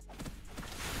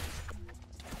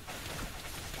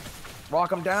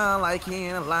 Walk him down like he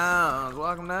in a lounge.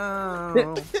 Walk him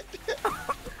down.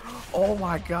 Oh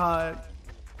my god.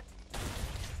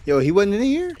 Yo, he wasn't in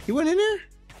here? He wasn't in there?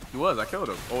 He was. I killed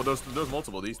him. Oh, there's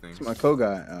multiple of these things. It's my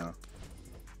co-guy. Oh.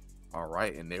 All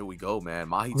right, and there we go, man.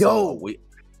 Mahito. Yo.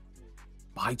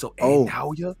 Mahito and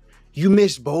Naoya. You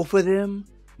missed both of them?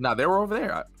 Nah, they were over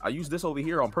there. I used this over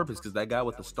here on purpose because that guy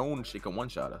with the stone shit can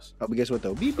one-shot us. Oh, but guess what,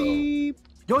 though? Beep, beep.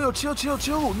 Yo,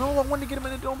 chill. No, I wanted to get him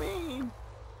in the domain.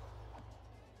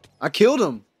 I killed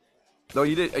him. No,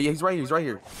 you did. Yeah, he's right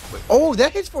here. Wait. Oh,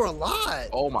 that hits for a lot.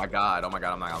 Oh my god. I'm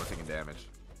not taking damage.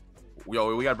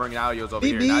 Yo, we gotta bring Naoya's over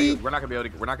beep, here. Beep. We're not gonna be able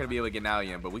to get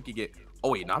Naoya in, but we could get.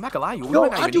 Oh wait, no, I'm not gonna lie. Yo,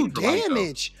 I do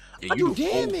damage. I do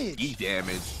damage.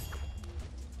 Damage.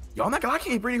 Yo, I'm not gonna lie. I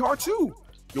can hit pretty hard too.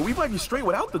 Yo, we might be straight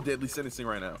without the deadly sentencing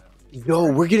right now.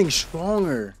 Yo, we're getting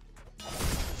stronger.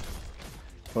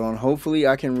 Hold on. Hopefully,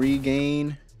 I can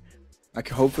regain.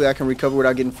 Hopefully, I can recover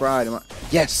without getting fried.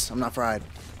 Yes, I'm not fried.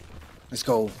 Let's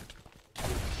go.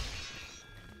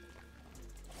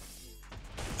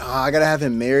 I gotta have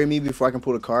him marry me before I can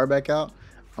pull the car back out.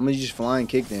 I'm gonna just flying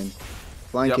kick then.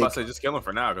 Flying kick. I'm about to say just kill him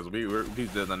for now because we're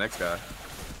the next guy.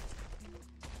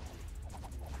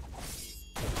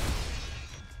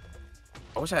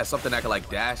 I wish I had something that could like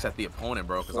dash at the opponent,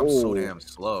 bro, because I'm so damn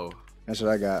slow. That's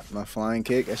what I got. My flying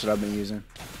kick. That's what I've been using.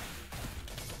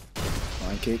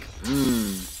 Flying kick.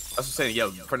 That's what I'm saying.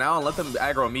 Yo, for now on, let them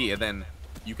aggro me, and then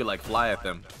you could like fly at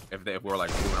them if we're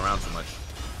like moving around too much.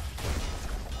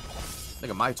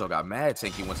 Nigga Mahito got mad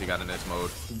tanky once he got in this mode.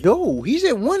 Yo, he's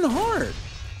at 1 heart.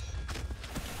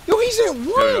 Yo, he's at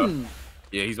 1.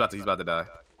 Yeah, he's about to die.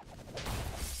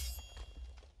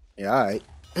 Yeah, all right.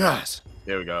 Yes.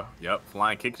 There we go. Yep,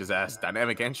 flying kick his ass.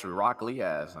 Dynamic entry, Rock Lee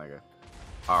ass, nigga.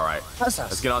 All right,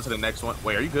 let's get on to the next one.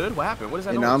 Wait, are you good? What happened? What is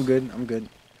that? No, I'm good. I'm good.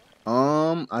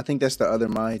 I think that's the other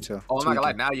Mahito. Oh, I'm not gonna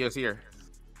lie. Now he's here.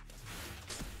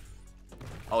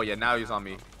 Oh yeah, now he's on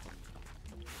me.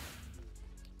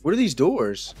 What are these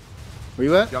doors? Where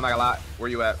you at? Yo, I'm not gonna lie.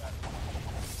 Where you at?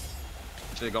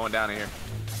 Shit going down in here.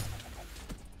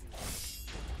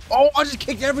 Oh, I just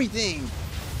kicked everything.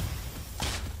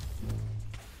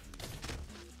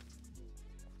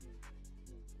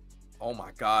 Oh my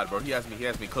god, bro. He has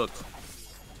me cooked.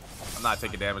 I'm not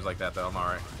taking damage like that though. I'm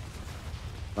alright.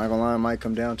 Not gonna lie, I might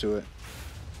come down to it.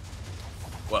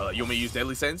 Well, you want me to use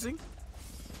deadly sentencing?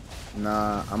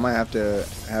 Nah, I might have to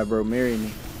have bro marry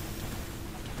me.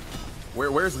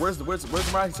 Where's the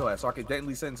Mahito at so I can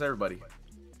deadly sentence everybody?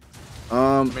 It's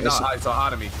on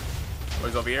me. Oh,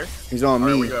 he's over here? He's on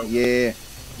me. Yeah.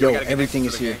 Yo, everything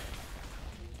is here.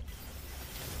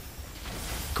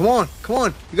 Come on.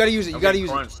 You gotta use it. You gotta use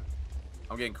it.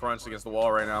 I'm getting crunched against the wall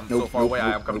right now. I'm so far away.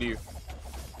 I'm coming to you.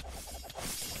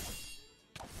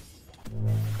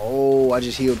 Oh, I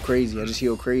just healed crazy. Did you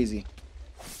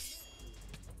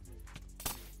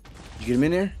get him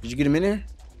in there?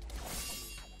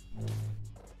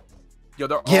 Yo,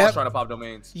 they're all trying to pop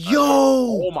domains. Yo!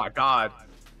 Oh my god.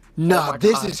 Nah,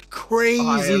 this is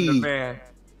crazy.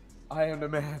 I am the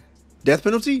man. Death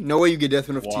penalty? No way you get death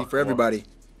penalty for everybody.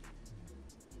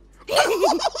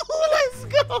 Let's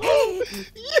go.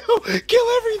 Yo, kill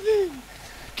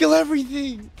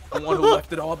everything. The one who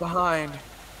left it all behind.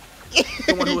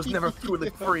 The one who was never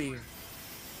truly free.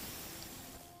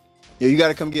 Yo, you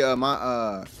gotta come get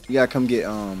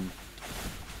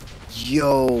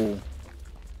yo,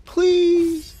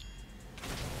 please.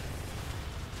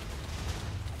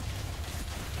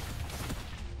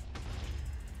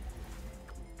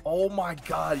 Oh my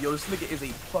god, yo, this nigga is a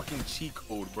fucking cheat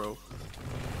code, bro.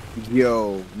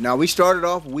 Yo, now we started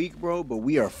off weak, bro, but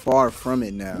we are far from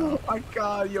it now. Oh my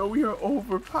god, yo, we are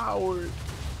overpowered.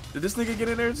 Did this nigga get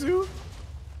in there too?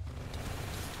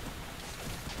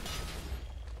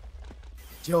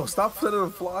 Yo, stop letting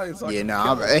him fly. So yeah,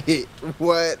 nah, hey,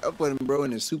 what? I'm putting bro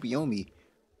in a Tsukuyomi.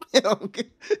 I don't think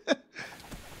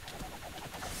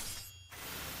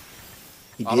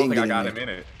I got him in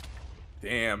it.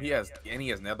 Damn, he has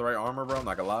netherite armor, bro. I'm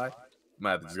not gonna lie.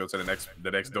 Might have to just go to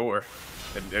the next door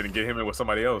and get him in with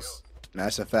somebody else. Nah,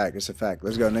 that's a fact. It's a fact.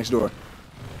 Let's go next door.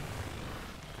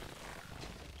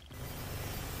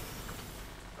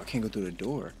 I can't go through the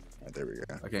door. Right, there we go.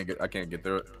 I can't get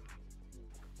through it.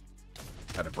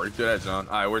 Had to break through that, John.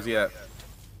 All right, where's he at?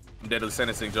 I'm deadly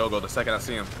sentencing Jogo the second I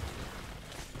see him.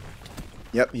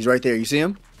 Yep, he's right there. You see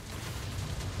him?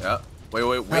 Yep.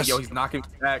 Wait. Yo, he's knocking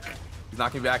back. He's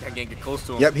knocking back. I can't get close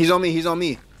to him. Yep, he's on me. He's on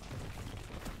me.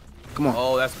 Come on.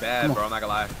 Oh, that's bad, bro. I'm not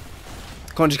gonna lie.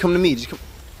 Come on, just come to me. Just come.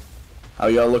 How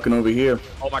y'all looking over here?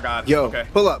 Oh my God. Yo, okay.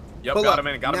 pull up. Yep, pull got up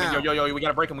him in. Got him in. Yo. We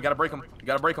gotta break him. We gotta break him.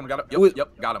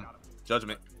 Yep, got him.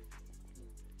 Judgment.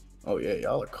 Oh yeah,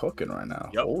 y'all are cooking right now.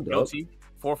 Yep. Hold up. Guilty.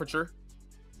 Forfeiture.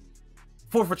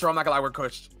 Forfeiture. I'm not gonna lie. We're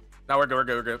coached. Now we're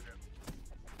good.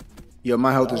 Yo,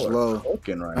 my health is Y'all are low.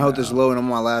 cooking right My health now. is low, and I'm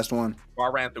on my last one. Bro, I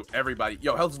ran through everybody.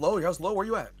 Yo, health's low. Where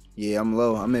you at? Yeah, I'm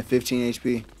low. I'm at 15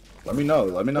 HP. Let me know.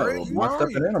 Where Am I are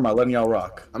stepping you? in or am I letting y'all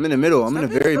rock? I'm in the middle. I'm in the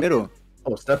very Step in. middle.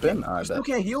 Oh, step in. I You still bet.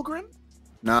 can't heal, Grim?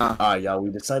 Nah. All right, y'all. We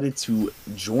decided to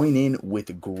join in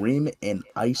with Grim and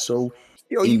ISO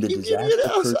Yo, in you the keep giving it disaster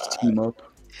curse outside. team up.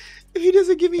 He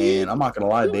doesn't give me. And I'm not gonna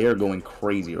lie, they are going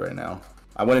crazy right now.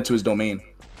 I went into his domain.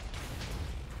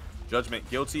 Judgment.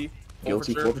 Guilty.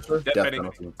 Guilty, forfeiture, Death death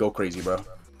penalty. penalty. Go crazy, bro.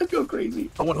 Go crazy.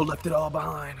 The one who left it all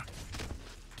behind.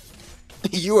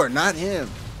 You are not him.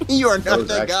 You are I not was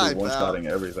that guy, actually pal. one-shotting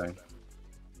everything.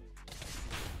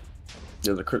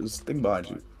 There's a curtain thing behind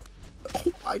you.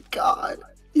 Oh my god.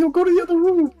 Yo, go to the other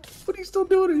room. What are you still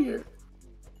doing in here?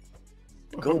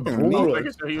 Go Me? bull rush.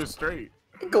 Making sure he was straight.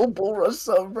 Go bull rush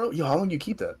some, bro. Yo, how long you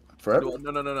keep that? Forever?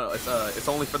 No. It's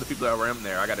only for the people that were in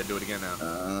there. I gotta do it again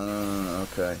now.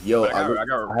 Okay. Yo, I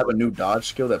I have a new dodge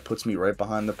skill that puts me right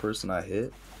behind the person I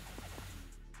hit.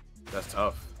 That's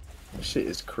tough. This shit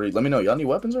is crazy. Let me know. Y'all need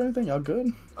weapons or anything? Y'all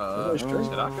good? I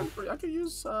could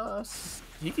use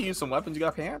he can use some weapons. You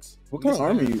got pants? What kind of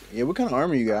armor you? Yeah, what kind of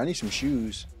armor you got? I need some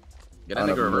shoes. Get that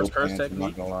nigga reverse curse I'm technique.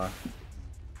 not gonna lie.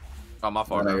 Oh, my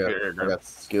fault. I Here, got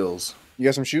skills. You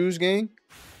got some shoes, gang?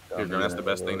 That's the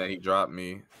best thing that he dropped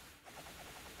me.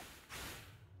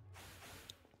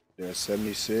 Yeah,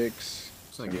 76.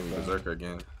 This nigga gave me berserker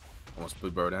again. Almost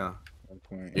blew bro down.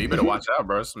 Okay. Yeah, you better watch out,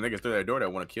 bro. Some niggas through that door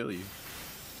that want to kill you.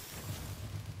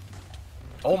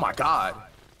 Oh my god.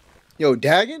 Yo,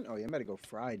 Dagon? Oh, yeah, I'm about to go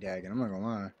fry Dagon. I'm not gonna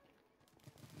lie.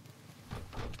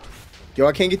 Yo,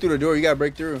 I can't get through the door. You gotta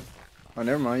break through. Oh,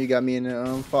 never mind. You got me in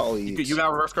the fault leads. You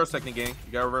got reverse curse technique,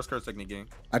 gang.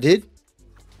 I did?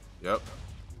 Yep.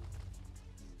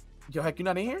 Yo, heck, you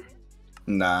not in here?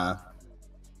 Nah.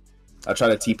 I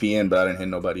tried to TP in, but I didn't hit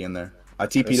nobody in there. I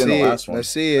TP'd Let's in the see last it. one. Let's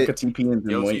see I it. could TP in and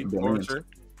Guilty, wait.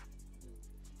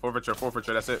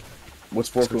 forfeiture, that's it. What's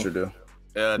forfeiture do?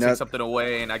 Take something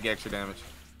away and I get extra damage.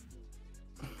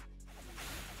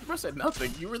 Bro said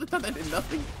nothing. You really thought that did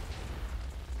nothing?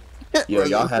 Yo,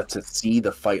 y'all have to see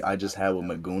the fight I just had with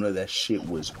Maguna. That shit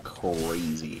was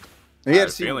crazy. You had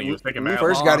to see feeling you was taking when we mad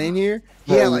first long. got in here.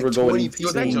 He Bro, had we like were going 20 insane. people.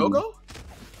 Was that Jogo?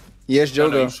 Yes, No,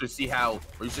 Jogo. you should see how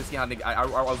nigga. I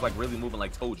was like really moving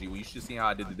like Toji. Well, you should see how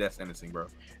I did the death sentencing, bro.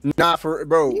 Nah, for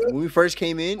bro, when we first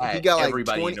came in, he got like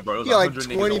everybody 20, in it, bro. It was he got like 100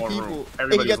 niggas 20 in one room. people.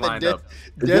 Everybody He was got lined the up.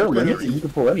 death penalty. You can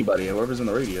pull anybody, whoever's in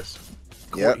the radius.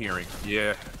 Court hearing.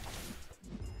 Yeah.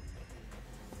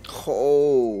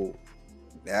 Oh,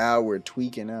 now we're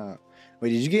tweaking out. Wait,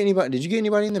 did you get anybody? Did you get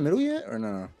anybody in the middle yet, or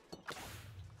no?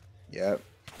 Yep.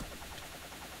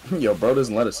 Yo, bro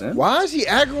doesn't let us in. Why is he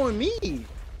aggroing me?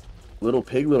 Little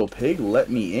pig, let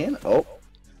me in. Oh,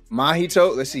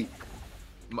 Mahito. Let's see.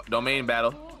 Domain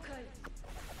battle.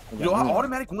 Yo, I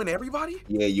automatic win everybody?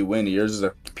 yeah, you win. Yours is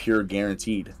a pure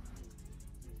guaranteed.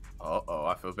 Uh-oh,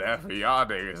 I feel bad for y'all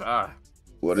niggas.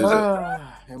 What is it?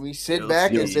 And we sit Guilty.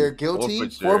 back as they're guilty,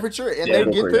 forfeiture, and Yeah,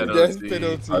 they get the death penalty.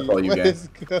 penalty. I thought you Let's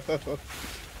go.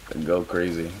 Go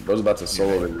crazy. Bro's about to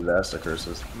solo the disaster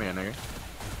curses. Come here,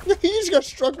 nigga. He just got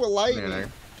struck with Come here,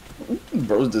 lightning.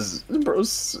 nigga.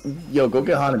 Bro's. Yo, go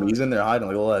get Hanami. He's in there hiding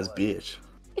like a little ass bitch.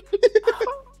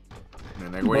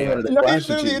 Come here, nigga. Where you at? No, he's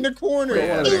literally in the corner.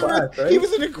 Yeah, He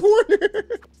was in the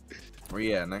corner. Where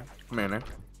you at, nigga? Come here, nigga.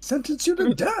 Sentence you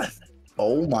to death.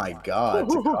 Oh my god.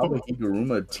 Takaba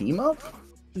Higuruma team up?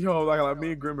 Yo, like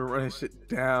me and Grim been running shit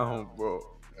down, bro.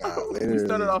 We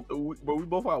started off the week, but we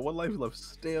both got one life left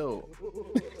still.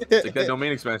 Take that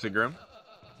domain expansion, Grim.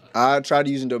 I tried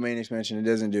using domain expansion. It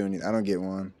doesn't do anything. I don't get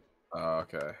one. Oh,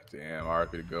 okay. Damn,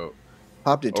 RP to go.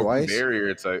 Popped it Open twice.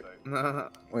 barrier type. I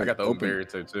got the open barrier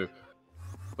type too.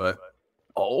 But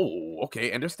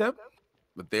okay, ender step.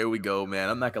 But there we go, man.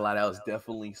 I'm not gonna lie, that was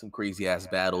definitely some crazy ass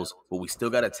battles. But we still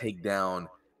gotta take down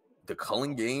the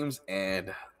Culling Games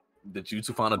and the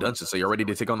Jutsu Final Dungeon. So you're ready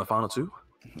to take on the final two?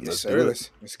 Yes, sir.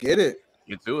 Let's get it.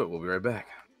 Get to it. We'll be right back.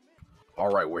 All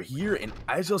right, we're here, and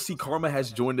as you'll see, Karma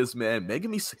has joined us, man.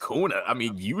 Megami Sukuna. I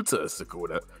mean, Yuta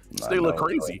Sukuna. They look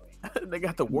crazy. They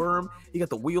got the worm. He got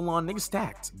the wheel on. Nigga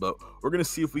stacked. But we're going to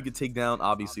see if we can take down,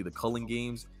 obviously, the Culling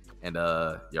Games. And,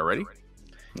 y'all ready?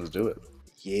 Let's do it.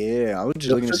 Yeah, I was just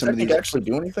looking at some of these. Actually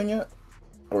do anything yet?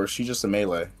 Or is she just a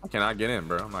melee? I cannot get in,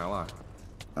 bro. I'm not gonna lie.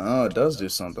 Oh, it does do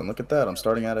something. Look at that. I'm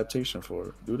starting adaptation for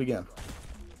it. Do it again.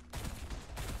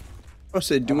 I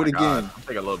said, do it again. God. I'm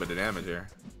taking a little bit of damage here.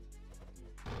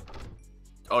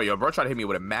 Oh, yo, bro tried to hit me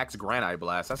with a max granite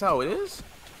blast. That's how it is?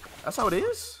 That's how it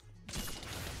is?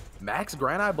 Max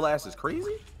granite blast is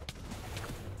crazy?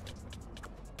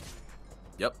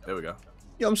 Yep, there we go.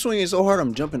 Yo, I'm swinging so hard,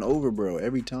 I'm jumping over, bro,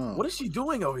 every time. What is she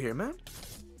doing over here, man?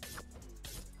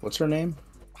 What's her name?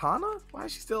 Hana? Why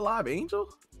is she still alive?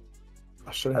 Angel?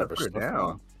 I should have her Put her stuff down.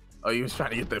 on. Oh, you was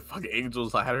trying to get the fucking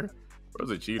Angel's ladder? Bro's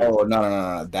a cheater. Oh,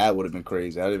 no. That would have been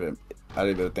crazy. I didn't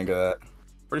even think of that.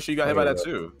 Pretty sure you got hit by that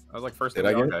too. I was like first thing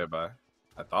I got hit by.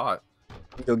 I thought.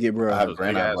 Go get bro. I have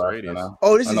granite radius.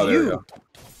 Oh, this is you.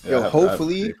 Yeah, yo,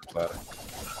 hopefully.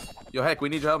 Yo, heck, we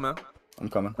need your help, man. I'm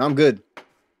coming. I'm good.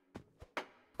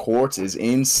 Quartz is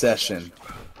in session.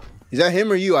 Is that him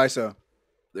or you, Isa?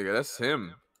 Nigga, that's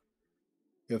him.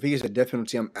 Yo, if he gets a death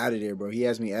penalty, I'm out of there, bro. He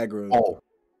has me aggro.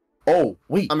 Oh,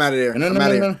 wait. I'm out of there. No.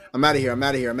 I'm out of here.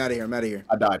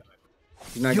 I died.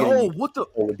 He's not yo, what the?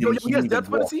 Yo, he has death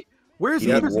penalty? Where is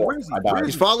he? Where is he?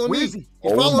 He's following me. He's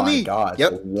following me. God.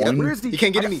 Yep. Where is he? He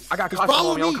can't get to me. I got Kashimo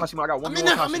on me. I got one.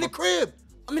 I'm in the crib.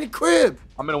 I'm in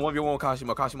a 1v1 with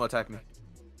Kashimo. Kashimo attack me.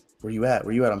 Where you at?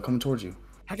 I'm coming towards you.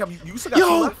 Heck, you still got two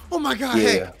yo, left? oh my God,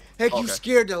 Yeah. Heck, you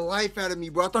scared the life out of me,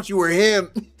 bro. I thought you were him.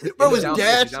 Bro was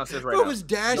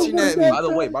dashing at me.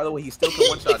 By the way, he still can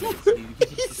one-shot me. He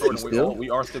keeps the sword, and we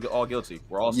are still all guilty.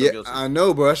 We're all still guilty. I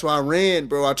know, bro. That's why I ran,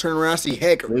 bro. I turned around, see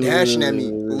Heck dashing at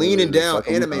me, leaning down,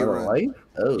 anime run.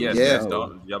 Oh, yes.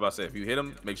 Don't. Y'all about to say, if you hit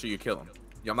him, make sure you kill him.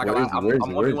 Yo, I'm not gonna lie. I'm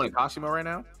 1v1 Kashimo right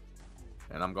now,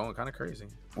 and I'm going kind of crazy.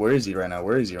 Where is he right now?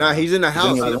 Nah, he's in the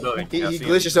house. He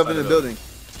glitched himself in the building.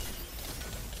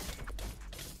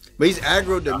 But he's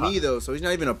aggroed to me though, so he's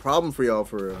not even a problem for y'all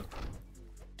for real.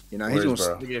 You know, he's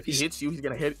gonna. If he hits you, he's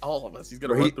gonna hit all of us. He's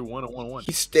gonna run through one.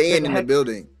 He's staying in the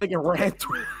building. Ran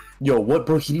through. Yo, what,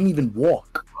 bro? He didn't even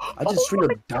walk. I just straight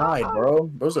up died, bro.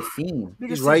 Bro's a fiend.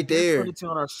 He's right there. It's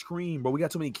on our screen, bro. We got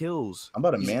too many kills. I'm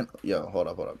about to man. Yo, hold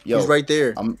up. Yo, he's right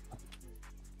there.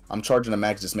 I'm charging a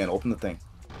max. This man, open the thing.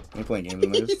 You playing games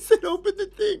in this? He said, "Open the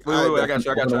thing." Wait, I got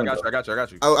you.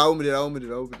 I opened it.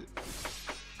 Yo.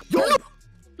 No.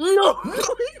 Please. No. Fuck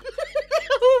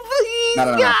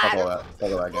all that.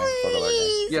 Fuck all that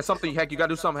game. Yeah, something. Heck, you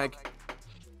gotta do something. Heck.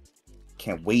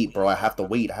 Can't wait, bro. I have to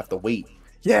wait.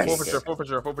 Yes.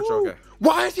 Forfeiture. Okay.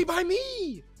 Why is he by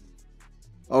me?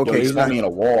 Okay, yo, he's put me in a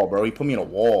wall, bro. He put me in a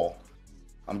wall.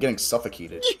 I'm getting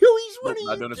suffocated. Yo, he's running.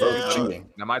 Not doing this. Bro's cheating.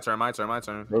 Now my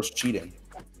turn. Bro's cheating.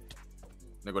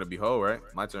 They're gonna be ho, right?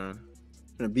 My turn.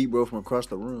 I'm gonna beat bro from across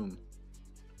the room.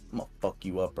 I'm gonna fuck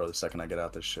you up, bro, the second I get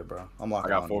out this shit, bro. I'm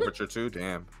locking I got forfeiture too.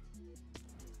 Damn.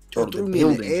 Bro, the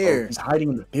buildings, bro. He's hiding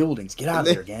in the buildings. Get out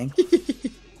of there, gang.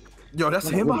 Yo, that's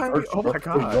him behind me. Oh my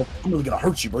God. I'm really gonna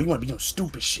hurt you, bro. You wanna be doing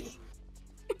stupid shit.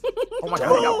 Oh my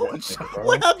God, I got one shot.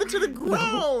 What happened to the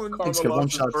ground? He's got one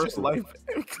shot first too. life.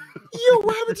 Yo,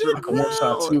 what happened to the ground? One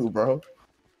shot too, bro.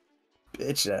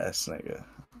 Bitch ass nigga.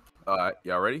 Alright,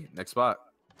 y'all ready? Next spot.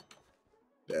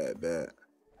 Bad.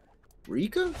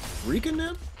 Rika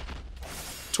them?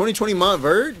 2020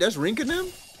 Montverde? That's Rinka them?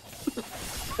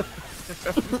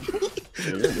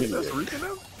 That's Rika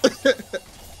them?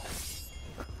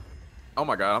 Oh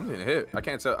my God, I'm getting hit. I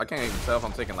can't even tell if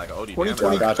I'm taking like an OD damage.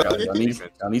 2020.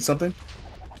 I need something?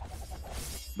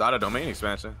 Not a domain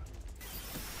expansion.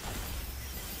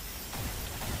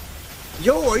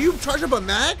 Yo, are you charging up a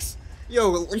max?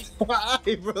 Yo, why,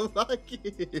 bro?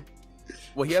 Lucky.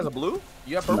 Well, he has a blue?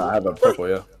 You have purple? No, I have a purple,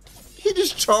 yeah. He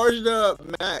just charged up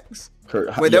max.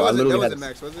 Kurt, wait, that wasn't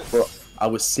max, was it? Bro, I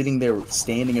was sitting there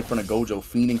standing in front of Gojo,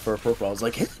 fiending for a purple. I was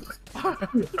like,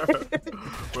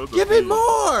 give me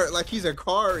more! Like he's a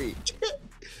Kari.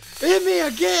 Hit me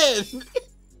again!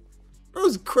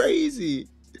 Bro's crazy.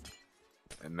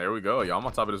 And there we go. Y'all, I'm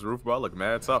on top of this roof, bro. I look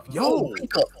mad tough. Yo!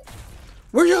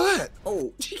 Where y'all at?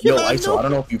 Oh. Yo, ISO, I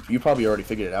don't know if you probably already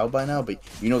figured it out by now, but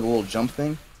you know the little jump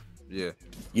thing? Yeah.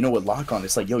 You know what lock on?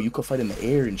 It's like, yo, you could fight in the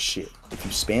air and shit. If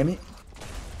you spam it,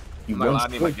 you I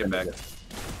need my get back.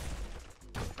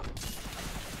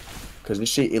 Cause this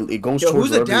shit, it goes yo, towards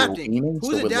who's adapting? Aiming,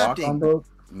 who's so adapting? With lock on, bro,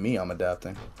 me, I'm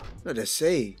adapting. What to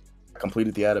say? I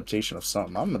completed the adaptation of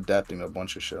something. I'm adapting to a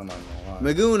bunch of shit. I'm not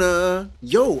gonna lie. Maguna,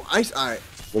 yo, Ice, alright.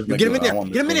 Get him in there.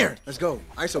 Get him in there. Let's go,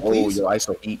 ISO, please. Oh, yo,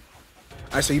 ISO, eat.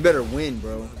 ISO, you better win,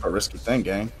 bro. A risky thing,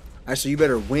 gang. ISO, you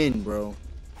better win, bro.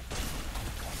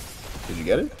 Did you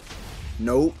get it?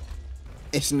 Nope.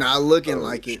 It's not looking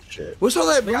like it. Shit. What's all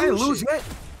that? I didn't lose yet.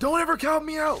 Don't ever count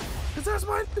me out, cause that's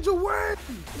my ninja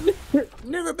win.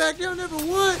 Never back down, never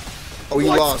won. Oh, you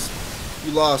lost.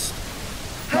 You lost.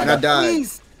 And I died.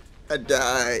 Please. I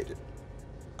died.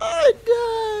 I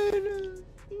died.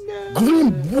 No.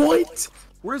 Grim, what?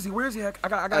 Where is he? Where is he? I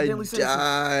got I deadly sentences.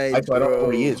 died, I don't know bro.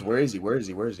 where he is. Where is he? Where is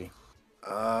he? Where is he?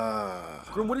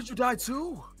 Grim, what did you die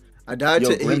to? I died Yo,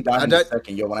 to. Grim died in a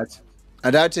second. Yo, when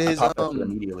I died to I his popped up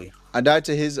immediately. I died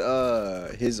to his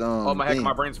Oh my heck, thing.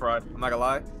 my brain's fried. I'm not gonna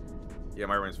lie. Yeah,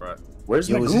 my brain's fried. Where's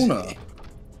Yo, is this- Naguna?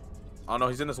 Oh no,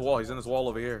 he's in this wall. He's in this wall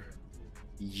over here.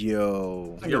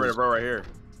 Yo, Get rid of bro right here.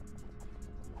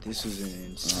 this is an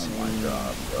insane Oh my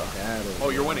god, bro. battle. Oh,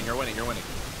 you're winning. You're winning. You're winning.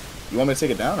 You want me to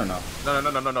take it down or no? No.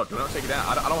 Do not take it down.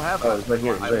 I don't have. Oh, it's right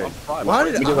here, it's right. I'm fried. Why My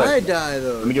did brain's me get I right. die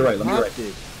though? Let me get right, let me get right. Popped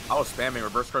it. I was spamming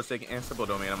reverse curse taking and simple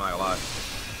domain. I'm not gonna lie.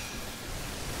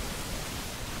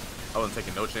 I wasn't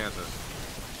taking no chances.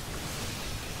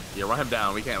 Yeah, run him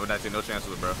down. We're not taking no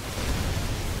chances, bro.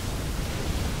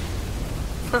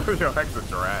 Yo, heck's a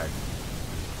drag.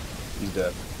 He's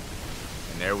dead.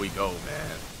 And there we go,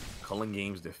 man. Cullen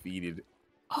Games defeated.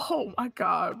 Oh my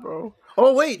god, bro.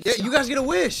 Oh wait, yeah, you guys get a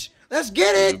wish. Let's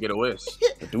get You it. get a wish.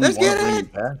 Do we Let's want get to bring it. you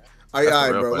back? All right, That's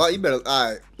the real bro. question. You better.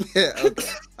 All right. Yeah. Okay.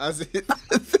 I see.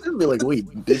 I'd be like,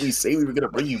 wait, did we say we were gonna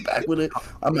bring you back with it?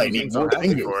 I might need more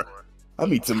fingers. I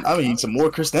need some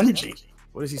more cursed energy.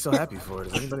 What is he so happy for?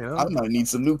 Does anybody know? I might need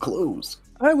some new clothes.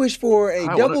 I wish for a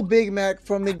I double wanna- Big Mac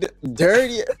from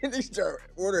Dirty. They start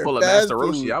ordering Well, fast Master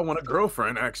food. Roshi, I want a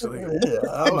girlfriend actually. Yeah,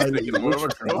 I might need thinking more of a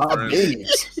girlfriend.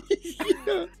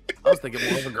 I was thinking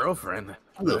more of a girlfriend.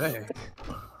 Hey.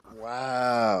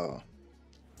 Wow.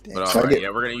 Damn. But So I alright, get- yeah,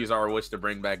 we're gonna use our wish to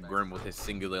bring back Grim with his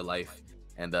singular life,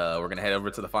 and we're gonna head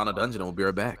over to the final dungeon, and we'll be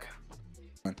right back.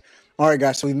 All right,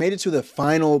 guys. So we made it to the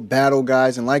final battle,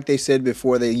 guys, and like they said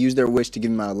before, they used their wish to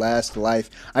give me my last life.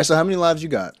 I saw how many lives you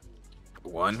got.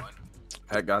 1.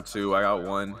 Heck got 2. I got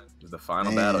 1. It's the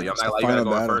final Man, battle. Y'all it's not the like you gotta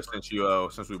final go battle.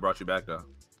 first since we brought you back though.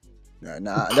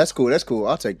 Nah, that's cool. That's cool.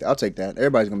 I'll take that. I'll take that.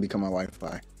 Everybody's gonna become my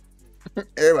Wi-Fi.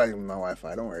 Everybody's gonna be my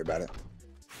Wi-Fi. Don't worry about it.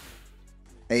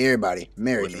 Hey, everybody,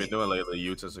 marry What you me. been doing lately,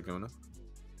 Yuta Sakuna?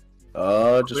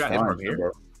 Just We got him fine, from here.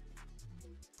 bro.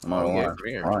 I'm not Oh, gonna yeah, lie. from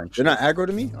here. Fine. They're not aggro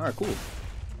to me. All right, cool.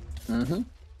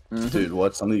 Dude,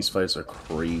 what? Some of these fights are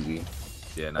crazy.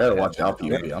 Yeah, I gotta watch out for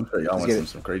you. I'm sure y'all Let's went get through it.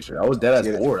 some crazy shit. I was dead Let's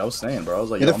as get it. bored. I was saying, bro. I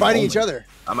was like, Yeah, yo, they're I'm fighting home. each other.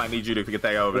 I might need you to get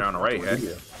that guy over there on the right. Heck.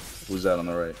 Yeah. Who's that on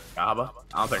the right? Takaba?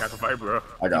 I don't think I can fight, bro.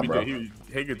 I got, He bro. He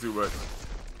hating too much.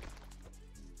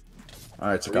 All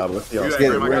right, Takaba, let's see. You Let's got get it,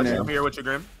 Grim? I we're got in you. there. I'm here with you,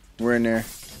 Grim. We're in there.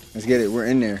 Let's get it. We're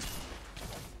in there.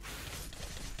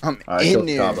 I'm All right, in kill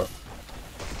there. Takaba.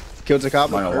 Kill Takaba.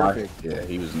 I'm not gonna lie. Perfect. Yeah,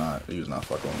 he was not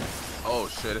fucking with me. Oh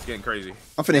shit, it's getting crazy.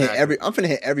 I'm finna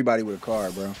hit everybody with a car,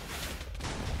 bro.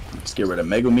 Let's get rid of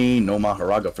Megumi. No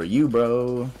Maharaga for you,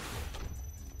 bro.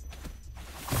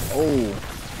 Oh.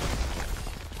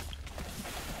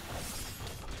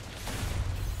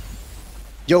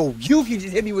 Yo, Yuki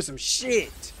just hit me with some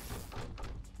shit.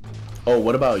 Oh,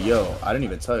 what about yo? I didn't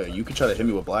even tell you. You could try to hit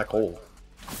me with Black Hole.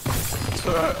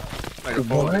 Like a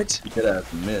bullet. What? You could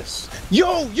have miss.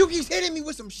 Yo, Yuki's hitting me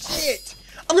with some shit.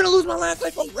 I'm gonna lose my last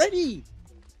life already.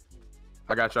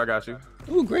 I got you. I got you.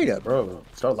 Ooh, great up. Bro,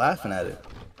 start laughing at it.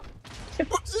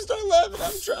 Just start laughing.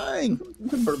 I'm trying. You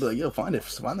could be like, yo, find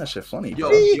that shit funny, Yo,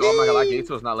 bro. I'm not gonna lie.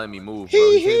 Gaito's not letting me move, bro.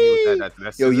 He's hitting me with that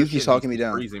Yo, scissor Yuki's shit. talking me He's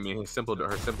down. Freezing me. Her simple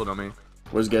domain.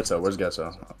 Where's Getso? Where's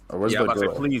Getso? Or where's Yeah, the I'm about to say,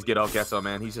 girl? please get off Getso,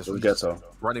 man. He's just Where's Getso?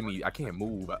 running me. I can't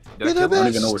move. Did You're I the kill I don't him?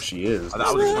 even know where she is. I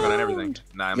was just looking at everything.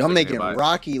 Nah, Yo, I'm making it.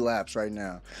 Rocky laps right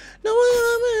now. No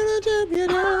one champ you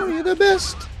down. You're the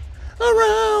best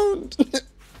around.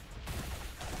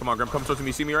 Come on, Grim. Come talk to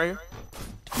me. See me right here?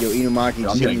 Yo, Inumaki Yo,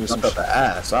 just I'm hit me getting with some jumped up shit. the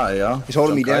ass. All right, yo. He's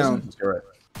holding me Jump Kaisen? down. Let's get right.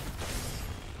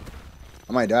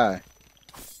 I might die.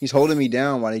 He's holding me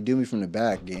down while they do me from the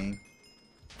back, gang.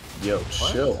 Yo,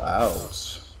 chill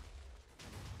out.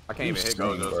 I can't even hit Insane,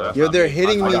 Gojo. bro. So that's Yo, not they're me.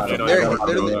 hitting I me. got From, it. they're, I got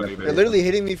it. they're literally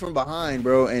hitting me from behind,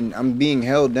 bro, and I'm being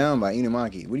held down by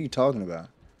Inumaki. What are you talking about?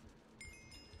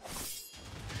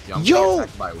 Yo, I'm Yo! being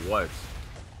attacked by what?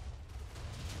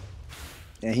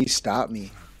 And he stopped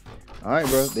me. All right,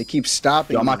 bro. They keep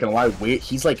stopping. Yo, I'm me. not gonna lie.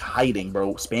 He's like hiding,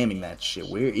 bro, spamming that shit.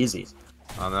 Where is it?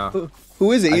 I don't know.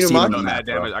 Who is it? I see him Inumaki? on the map. Mad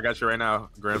damage. bro. I got you right now,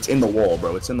 Grim. It's in the wall,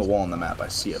 bro. It's in the wall on the map. I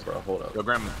see it, bro. Hold up. Yo,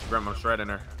 Grim, I'm shredding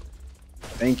her.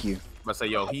 Thank you. I'm gonna say,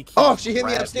 yo, he keeps Oh, she hit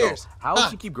me grab- upstairs. Yo, how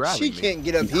does she keep grabbing She me? can't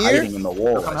get up He's here. hiding in the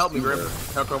wall. Come I help me, see Grim.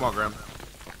 her. Hell, come on, Grim.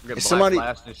 Get Is black somebody-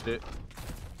 blast and shit.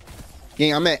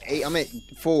 Gang, I'm at 8. I'm at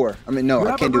 4. I mean, no, You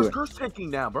I have can't do reverse it. curse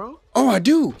taking now, bro. Oh, I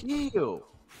do. Ew.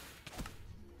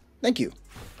 Thank you.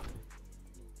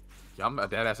 Yeah, I'm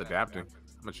that ass adapting.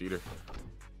 I'm a cheater.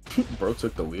 Bro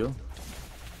took the wheel.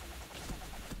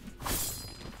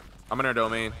 I'm in her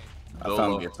domain. I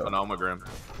found Getso. Oh, no, I'm a Grim.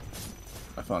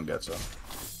 I found Getso.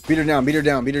 Beat her down, beat her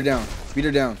down, beat her down, beat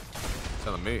her down.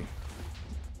 Telling me.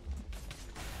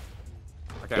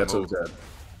 I can't That's move. dead.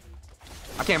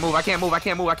 I can't move. I can't move. I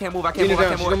can't move. I can't move. I can't Beat move. her I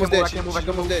down. can't move. She's I almost can't dead. move. I She's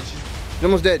can't move. almost dead. She's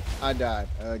almost dead. I died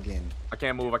again. I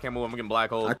can't move. I can't move. I'm getting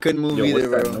black hole. I couldn't move Yo, either,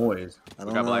 what's bro. that noise? I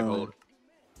We don't got black know. hole.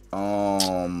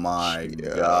 Oh my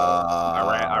Yeah. god.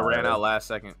 I ran out last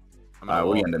second. Alright,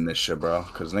 we ending this shit, bro.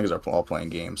 Because niggas are all playing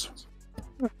games.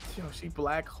 Yo, she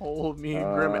black holed me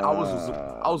and Grim.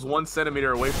 I was 1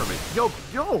 centimeter away from it. Yo.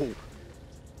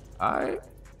 Alright.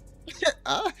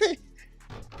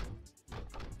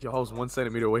 Yo, I was 1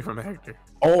 centimeter away from Hector.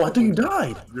 Oh, I think you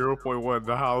died. 0.1.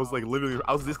 I was like literally,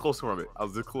 I was this close from it. I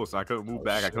was this close. So I couldn't move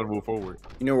back. I couldn't move forward.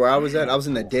 You know where I was at? I was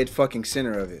in the dead fucking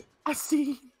center of it. I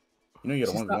see. You know you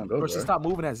gotta want to go, Bro, she stopped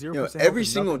moving at 0%. Yo, every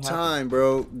single time,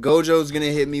 bro, Gojo's gonna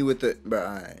hit me with the. Bro,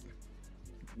 alright.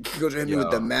 Gojo hit me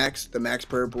with the max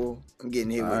purple. I'm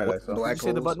getting hit with black Did you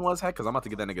say the holes. button was heck? Because I'm about to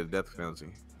get that nigga death penalty.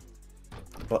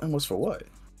 The button was for what?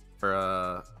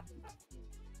 For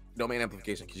domain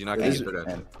amplification. Because you're not gonna get through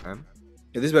that.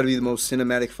 Yeah, this better be the most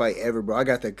cinematic fight ever, bro. I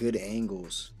got the good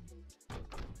angles.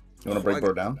 You wanna break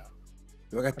bro down?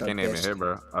 Yo, I got the Can't name it best. hit,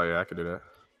 bro. Oh yeah, I could do that.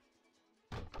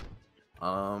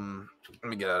 Let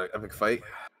me get out of epic fight.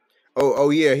 Oh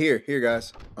yeah, here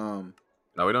guys. No,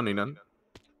 we don't need none.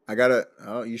 I got a.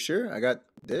 Oh, you sure? I got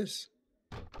this.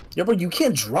 Yeah, but you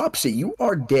can't drop shit. You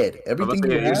are dead. Everything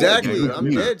you have, Exactly. you I'm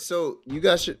dead. So you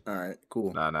guys should. All right,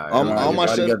 cool. Nah. All my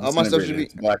stuff should be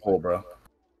black hole, bro.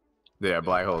 Yeah,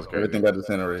 black holes. Everything got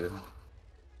disintegrated.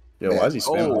 Yo, why is he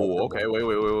spamming? Oh, okay.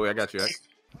 Wait. I got you.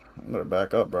 I'm gonna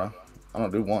back up, bro. I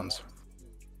don't do ones.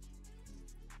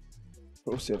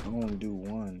 Bro said I don't do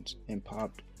ones and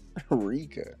popped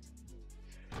Rika.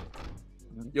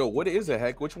 Yo, what is it,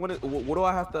 heck? Which one? What do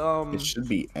I have to It should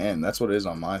be N. That's what it is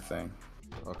on my thing.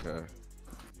 Okay.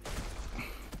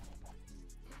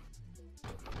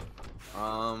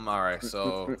 All right.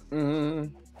 So.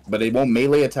 But they won't.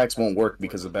 Melee attacks won't work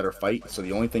because of better fight. So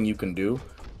the only thing you can do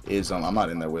is I'm not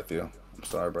in there with you. I'm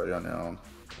sorry, bro. You're on your own.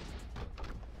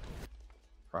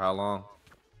 For how long?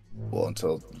 Well,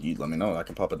 until you let me know, I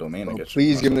can pop a domain and get you.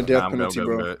 Please give him the death Nah, penalty,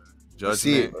 bro. Good. Judgment.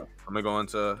 See it. I'm gonna go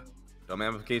into domain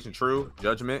amplification. True.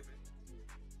 Judgment.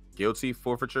 Guilty.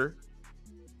 Forfeiture.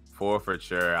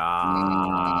 Forfeiture.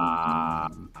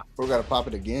 Bro gotta pop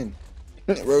it again.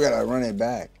 Bro gotta run it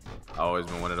back. I always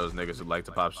been one of those niggas who like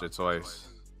to pop shit twice.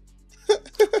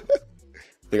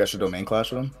 Think I should domain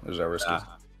clash with him? Or is that risky? Nah.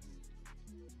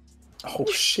 Oh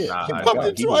shit! Nah, Oh my Popped God,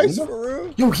 it he twice moved? for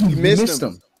real. Yo, he missed missed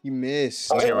him. You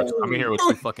missed. I'm here with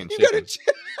two fucking You gotta chickens.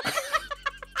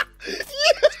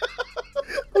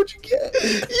 What'd you get?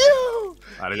 Yo.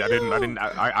 I didn't.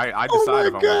 I Oh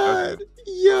decided my if I'm gonna god. judge it.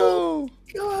 Yo.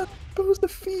 God, that was the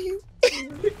feed.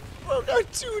 Bro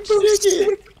got two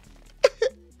chickens.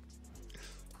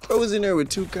 Bro was in there with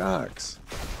two cocks.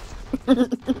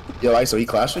 Yo, so he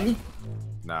clashed with you?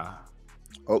 Nah.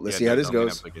 Oh, let's see how this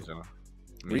goes.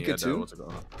 Rika too?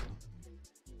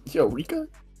 Yo, Rika?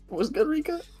 What's good,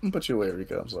 Rika? I'm gonna put you away,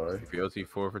 Rika. I'm sorry. Guilty,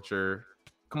 forfeiture.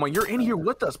 Come on, you're in here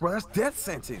with us, bro. That's death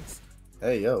sentence.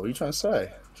 Hey, yo, what you trying to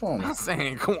say? What's wrong I'm with not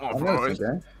saying, come on, you? bro. I'm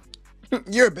not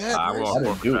You're a bad I person. I didn't do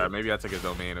forfeiture. it. Maybe I took his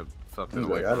domain and fucked it He's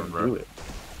away like, I from him, didn't do bro. it.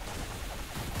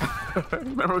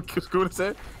 Remember what Sakuna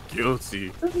said? Guilty.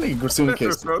 This nigga Sukuna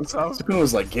kissed. So tough. Sukuna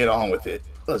was like, get on with it.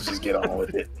 Let's just get on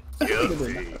with it.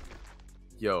 Guilty.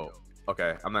 Yo,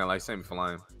 okay, I'm not gonna lie, save me for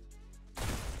lying.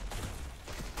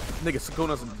 Nigga,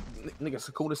 Sakuna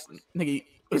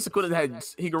had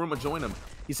Higuruma join him.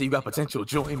 He said, you got potential,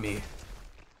 join me.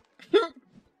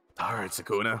 All right,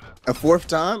 Sakuna. A fourth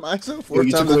time? I said Yo, fourth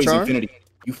you took time's away a his charm? infinity.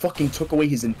 You fucking took away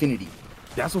his infinity.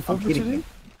 That's what I'm forfeiture kidding is? you.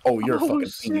 Oh, you're Oh, a fucking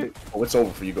shit. idiot. Oh, it's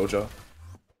over for you, Gojo.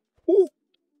 Ooh.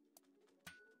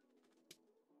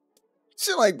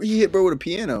 Shit like he hit bro with a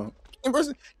piano. And bro's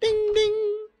like, ding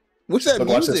ding. What's that Look,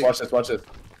 watch music? this, watch this, watch this.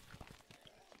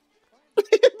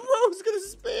 Bro's gonna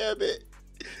spam it.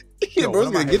 Yeah, Yo, bro's what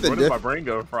am gonna I- get the What is my death. brain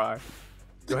go fry?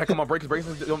 Yo, heck, come on, break his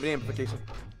amplification.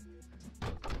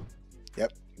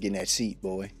 Yep, getting that seat,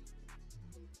 boy.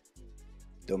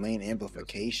 Domain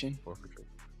amplification. Forfeiture.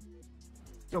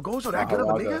 Yo, Gojo, that good of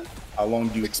a nigga? How long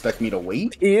do you expect me to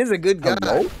wait? He is a good guy.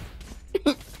 Hello?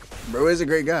 Bro is a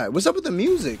great guy. What's up with the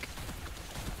music?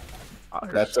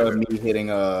 That's me hitting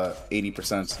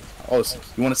 80%. Oh, so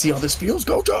you want to see how this feels,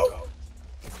 Gojo?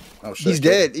 Oh shit! He's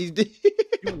dead. He's dead.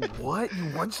 You what? You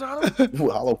one-shot him? Ooh,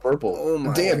 hollow purple. Oh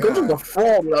my Damn, God. Gojo's a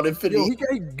fraud without Yo, infinity.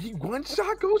 he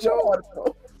one-shot Gojo? Fraud,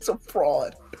 bro. It's a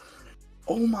fraud.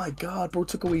 Oh my god, bro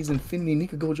took away his infinity.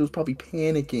 Nika Gojo's probably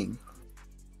panicking.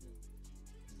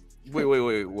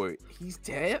 Wait. He's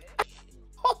dead?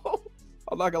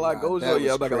 I'm not gonna lie, Wow, Gojo. that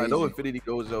Yeah, was I'm not gonna lie. No crazy. Infinity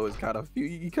Gojo is kind of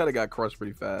he kind of got crushed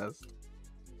pretty fast.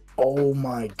 Oh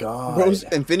my god. Bro's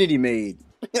Infinity made.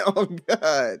 Oh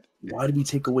god. Why did we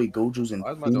take away Gojo's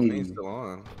Why is my domain Infinity? still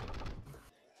on?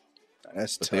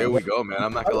 That's But tough. there we go, man.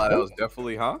 I'm not gonna lie, that was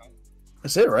definitely, huh?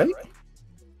 That's it, right?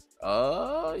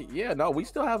 Yeah, no, we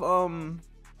still have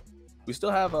what's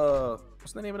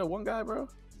the name of that one guy, bro?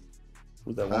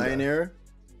 Who's that one guy? Pioneer.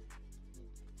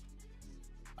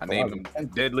 I named him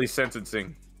Deadly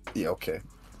Sentencing. Yeah, okay.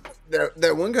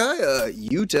 That one guy,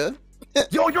 Yuta.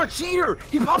 Yo, you're a cheater!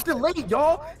 He popped it late,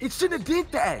 y'all. It shouldn't have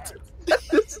did that.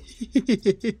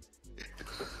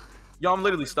 Yo, I'm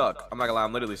literally stuck. I'm not gonna lie,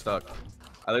 I'm literally stuck.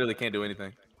 I literally can't do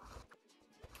anything.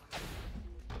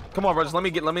 Come on, bro. Just let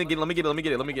me get it. Let you get what?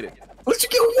 Just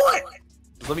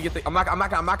let me get the. I'm not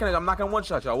gonna one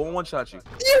shot you. I won't one shot you.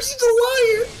 You're such a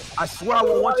liar. I swear I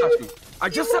won't one shot you. I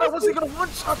just said I wasn't gonna one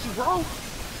shot you, bro.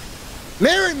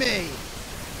 Marry me.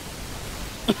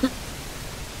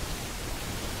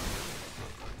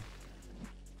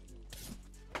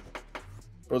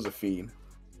 Bro's a fiend.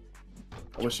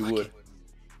 I wish you would.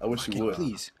 I wish you would.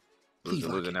 Please. Please.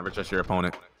 Loser, never trust your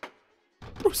opponent.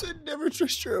 Bro said never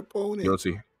trust your opponent.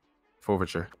 Guilty.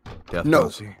 Forfeiture. Death No.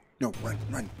 penalty. No, run.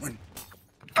 Run.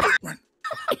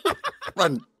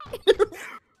 Run.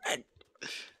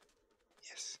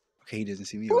 Yes. Okay, he doesn't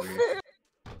see me over here.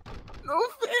 No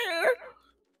fair.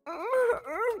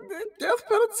 Death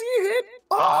penalty hit.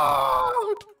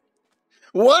 Oh!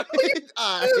 What?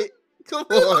 Alright. Come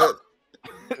on.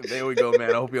 There we go,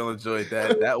 man. I hope you all enjoyed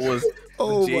that. That was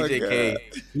Oh the my JJK, God.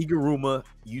 Higuruma,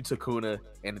 Yutakuna,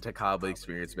 and the Takaba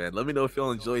experience, man. Let me know if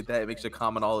y'all enjoyed that. Make sure to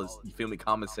comment all this, you feel me,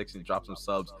 comment section, drop some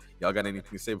subs. Y'all got anything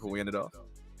to say before we end it off?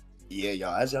 Yeah,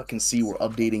 y'all. As y'all can see, we're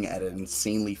updating at an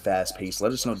insanely fast pace.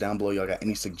 Let us know down below y'all got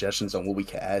any suggestions on what we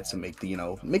can add to make the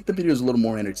make the videos a little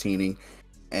more entertaining.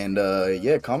 And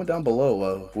yeah, comment down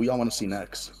below who y'all want to see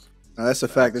next. No, that's a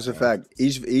fact. That's a fact.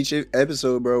 Each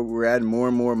episode, bro, we're adding more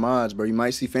and more mods, bro. You might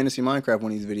see Fantasy Minecraft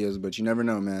one of these videos, but you never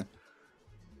know, man.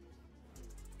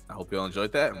 I hope y'all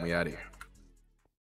enjoyed that, and we out of here.